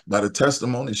believe by the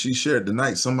testimony she shared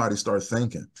tonight, somebody started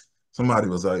thinking. Somebody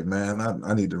was like, man,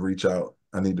 I need to reach out.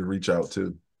 I need to reach out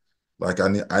too. Like I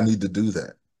need to do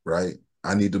that, right?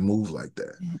 I need to move like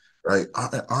that, right?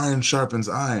 Iron sharpens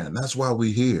iron. That's why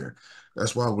we're here.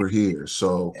 That's why we're here.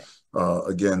 So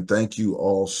again, thank you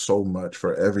all so much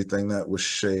for everything that was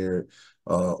shared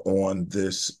on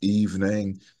this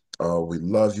evening. We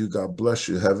love you. God bless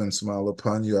you. Heaven smile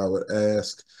upon you. I would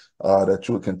ask that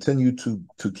you would continue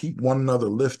to keep one another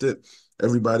lifted.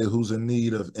 Everybody who's in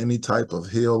need of any type of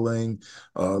healing,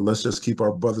 let's just keep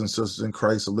our brothers and sisters in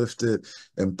Christ lifted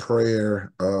in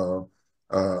prayer.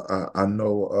 I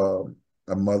know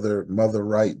Mother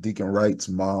Wright, Deacon Wright's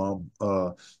mom,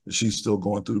 she's still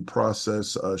going through the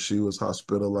process. She was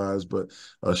hospitalized, but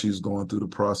she's going through the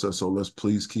process. So let's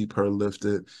please keep her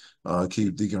lifted.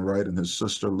 Keep Deacon Wright and his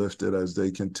sister lifted as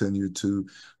they continue to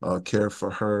care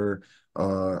for her.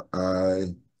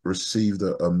 I received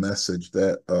a message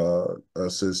that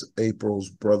says April's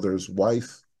brother's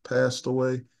wife passed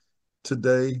away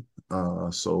today.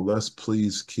 So let's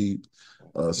please keep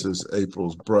says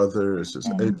April's brother, says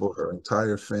April, her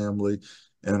entire family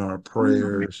in our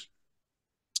prayers.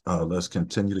 Let's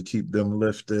continue to keep them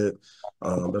lifted.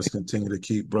 Let's continue to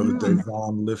keep Brother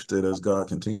Davon lifted as God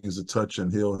continues to touch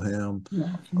and heal him.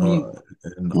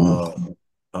 And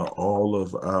all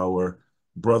of our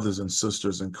brothers and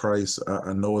sisters in Christ.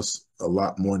 I know it's a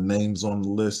lot more names on the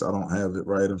list. I don't have it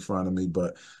right in front of me,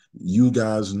 but you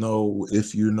guys know,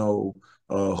 if you know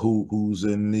who's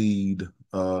in need,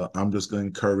 I'm just going to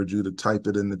encourage you to type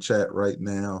it in the chat right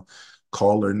now.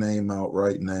 Call her name out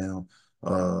right now.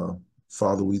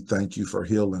 Father, we thank you for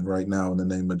healing right now in the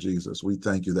name of Jesus. We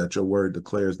thank you that your word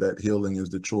declares that healing is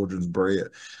the children's bread.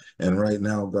 And right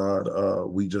now, God,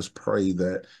 we just pray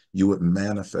that you would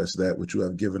manifest that which you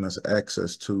have given us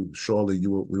access to. Surely we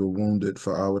were wounded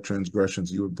for our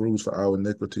transgressions. You were bruised for our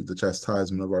iniquity. The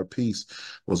chastisement of our peace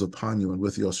was upon you, and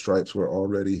with your stripes we're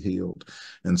already healed.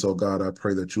 And so, God, I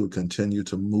pray that you would continue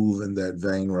to move in that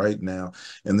vein right now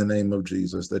in the name of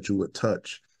Jesus, that you would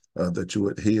touch, that you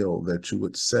would heal, that you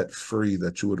would set free,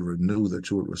 that you would renew, that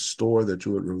you would restore, that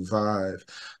you would revive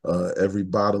every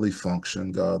bodily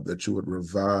function, God, that you would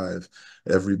revive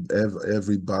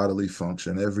every bodily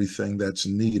function, everything that's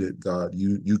needed, God.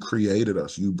 You created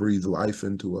us, you breathe life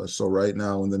into us. So right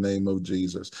now, in the name of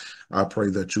Jesus, I pray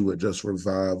that you would just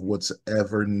revive what's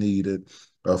ever needed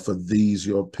for these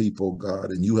your people,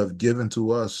 God. And you have given to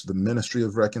us the ministry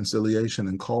of reconciliation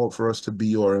and called for us to be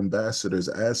your ambassadors.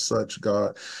 As such,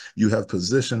 God, you have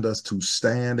positioned us to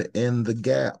stand in the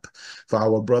gap for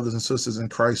our brothers and sisters in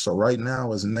Christ. So right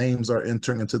now, as names are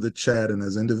entering into the chat and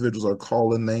as individuals are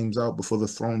calling names out before the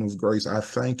throne of grace, I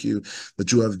thank you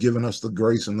that you have given us the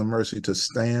grace and the mercy to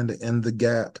stand in the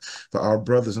gap for our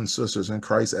brothers and sisters in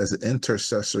Christ as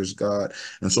intercessors, God.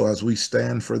 And so as we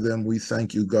stand for them, we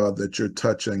thank you, God, that you're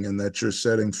touching and that you're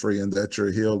setting free and that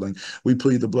you're healing. We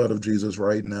plead the blood of Jesus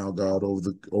right now, God,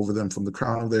 over them from the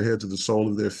crown of their head to the sole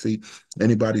of their feet.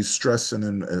 Anybody's stressing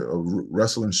and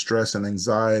wrestling stress and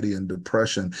anxiety and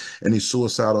depression, any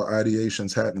suicidal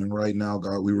ideations happening right now,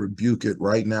 God, we rebuke it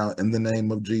right now in the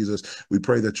name of Jesus. We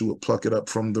pray that you would pluck it up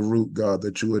from the root, God,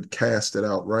 that you would cast it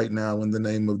out right now in the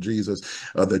name of Jesus,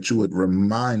 that you would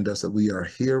remind us that we are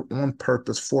here on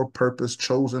purpose, for purpose,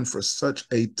 chosen for such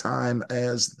a time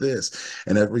as this.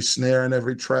 And every snare and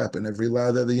every trap and every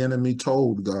lie that the enemy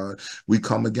told, God, we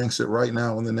come against it right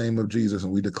now in the name of Jesus,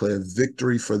 and we declare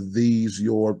victory for these,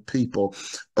 your people.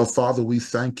 Father, we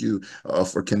thank you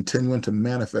for continuing to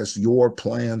manifest your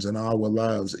plans in our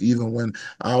lives, even when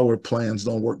our plans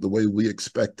don't work the way we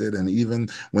expected, and even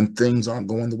when things aren't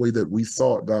going the way that we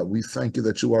thought, God. We thank you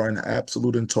that you are in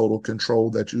absolute and total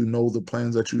control, that you know the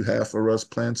plans that you have for us,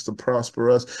 plans to prosper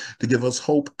us, to give us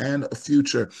hope and a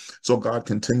future. So, God,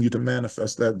 continue to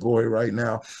manifest that glory right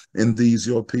now in these,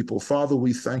 your people. Father,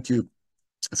 we thank you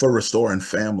for restoring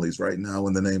families right now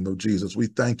in the name of Jesus. We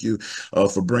thank you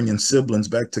for bringing siblings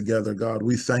back together, God.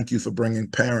 We thank you for bringing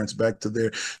parents back to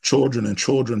their children and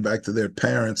children back to their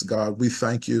parents, God. We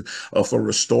thank you for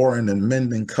restoring and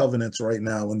mending covenants right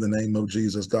now in the name of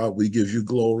Jesus, God. We give you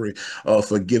glory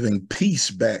for giving peace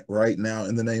back right now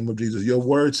in the name of Jesus. Your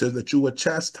word says that you were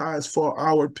chastised for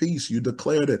our peace. You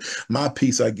declared it. My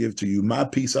peace I give to you. My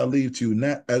peace I leave to you,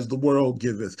 not as the world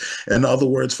giveth. In other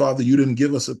words, Father, you didn't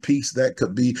give us a peace that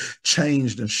could be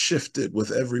changed and shifted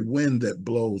with every wind that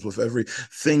blows, with every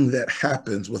thing that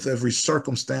happens, with every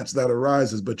circumstance that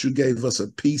arises, but you gave us a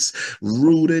peace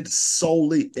rooted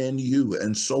solely in you.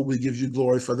 And so we give you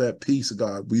glory for that peace,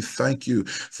 God. We thank you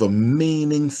for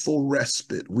meaningful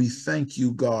respite. We thank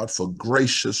you, God, for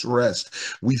gracious rest.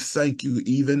 We thank you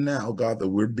even now, God, that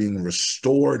we're being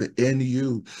restored in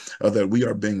you, that we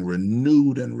are being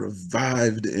renewed and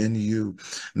revived in you.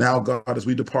 Now, God, as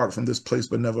we depart from this place,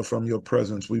 but never from your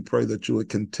presence, we pray that you would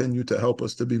continue to help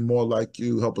us to be more like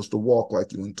you, help us to walk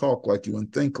like you and talk like you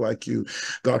and think like you.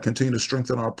 God, continue to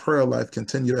strengthen our prayer life,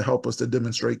 continue to help us to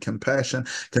demonstrate compassion,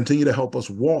 continue to help us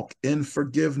walk in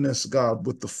forgiveness, God,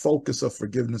 with the focus of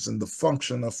forgiveness and the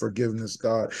function of forgiveness,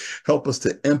 God. Help us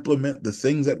to implement the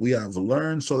things that we have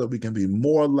learned so that we can be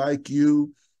more like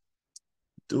you.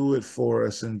 Do it for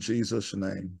us in Jesus'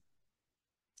 name.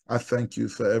 I thank you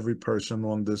for every person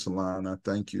on this line. I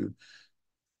thank you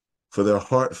for their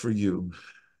heart for you.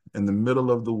 In the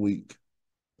middle of the week,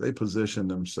 they position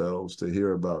themselves to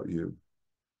hear about you.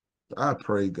 I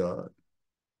pray, God,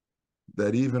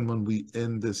 that even when we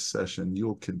end this session,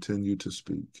 you'll continue to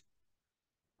speak.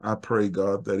 I pray,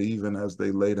 God, that even as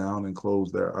they lay down and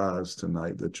close their eyes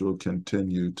tonight, that you'll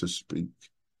continue to speak,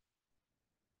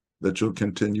 that you'll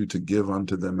continue to give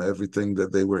unto them everything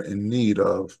that they were in need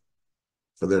of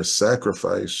for their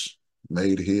sacrifice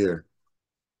made here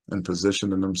and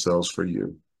positioning themselves for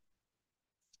you.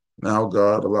 Now,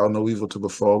 God, allow no evil to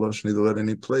befall us, neither let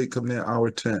any plague come near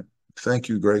our tent. Thank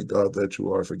you, great God, that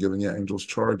you are, for giving your angels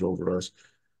charge over us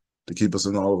to keep us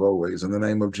in all of our ways. In the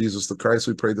name of Jesus the Christ,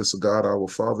 we pray this of God, our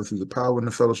Father, through the power and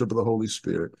the fellowship of the Holy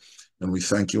Spirit. And we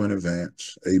thank you in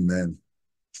advance. Amen.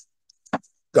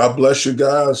 God bless you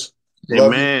guys.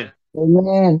 Love Amen. you.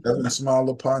 Amen. Heaven smile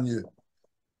upon you.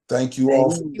 Thank you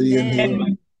all for being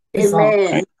here.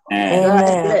 Amen. God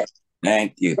Amen. bless.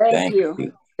 Thank you. Thank Thank you.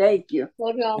 you. Thank you.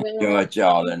 Enjoyed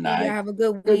y'all tonight. Y'all have a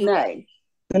good Good week. night.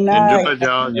 Good Enjoy, night.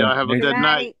 y'all. Y'all have a Good good night.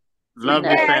 night. Love Be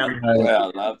your blessed. family.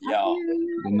 Well, love y'all.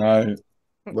 Good night.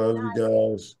 Love you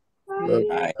guys. Love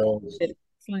Night. you guys.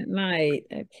 Excellent night.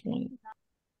 Excellent.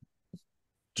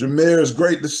 Jameer, it's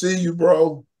great to see you,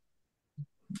 bro.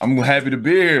 I'm happy to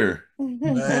be here.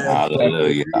 Man,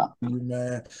 Hallelujah. you,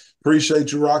 man.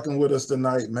 Appreciate you rocking with us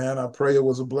tonight, man. I pray it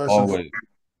was a blessing. Always.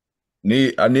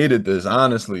 I needed this,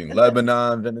 honestly.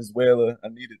 Lebanon, Venezuela, I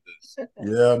needed this.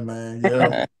 Yeah, man.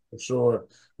 Yeah, for sure.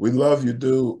 We love you,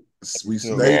 dude. We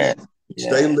Yeah.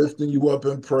 stay Yeah. lifting you up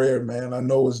in prayer, man. I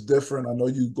know it's different. I know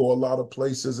you go a lot of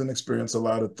places and experience a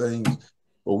lot of things,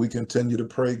 but we continue to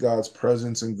pray God's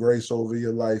presence and grace over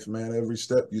your life, man. Every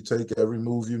step you take, every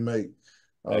move you make.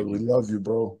 We love you,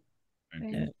 bro.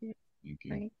 Thank you. Thank you.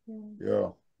 Thank you. Yeah,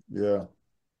 yeah.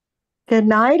 Good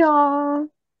night, all.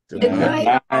 Good Good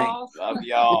night. night. Love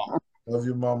y'all. Love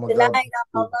you, Mama. Good God night, bless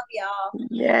all. Love y'all.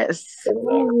 Yes. Love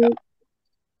y'all. you.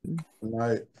 Good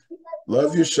night.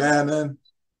 Love you, Shannon.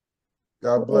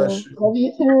 God bless you. Love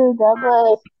you too. God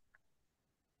bless.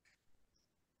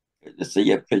 Good to see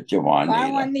your picture, Juanita.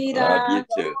 Bye, Juanita. Love you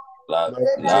too. Love Good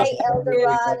Good night, night, Sister Elder Mary.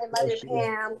 Rod God and Mother bless you.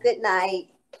 Pam. Good night.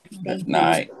 Good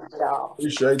night. Y'all.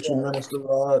 Appreciate you, Minister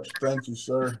Raj. Thank you,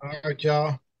 sir. All right,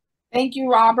 y'all. Thank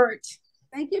you, Robert.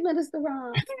 Thank you, Minister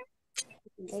Ron.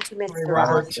 Thank you, Minister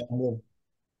Robert. Ron.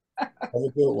 Have a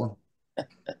good one.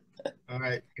 All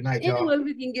right. Good night, y'all. Anyone,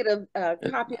 we can get a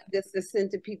copy of this to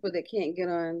send to people that can't get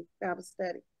on Bible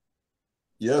study.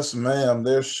 Yes, ma'am.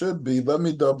 There should be. Let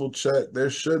me double check. There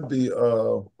should be.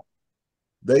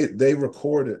 They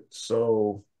record it.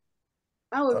 So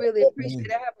I would really appreciate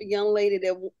it. I have a young lady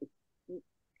that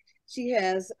she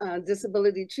has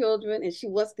disability children and she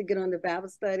wants to get on the Bible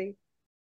study.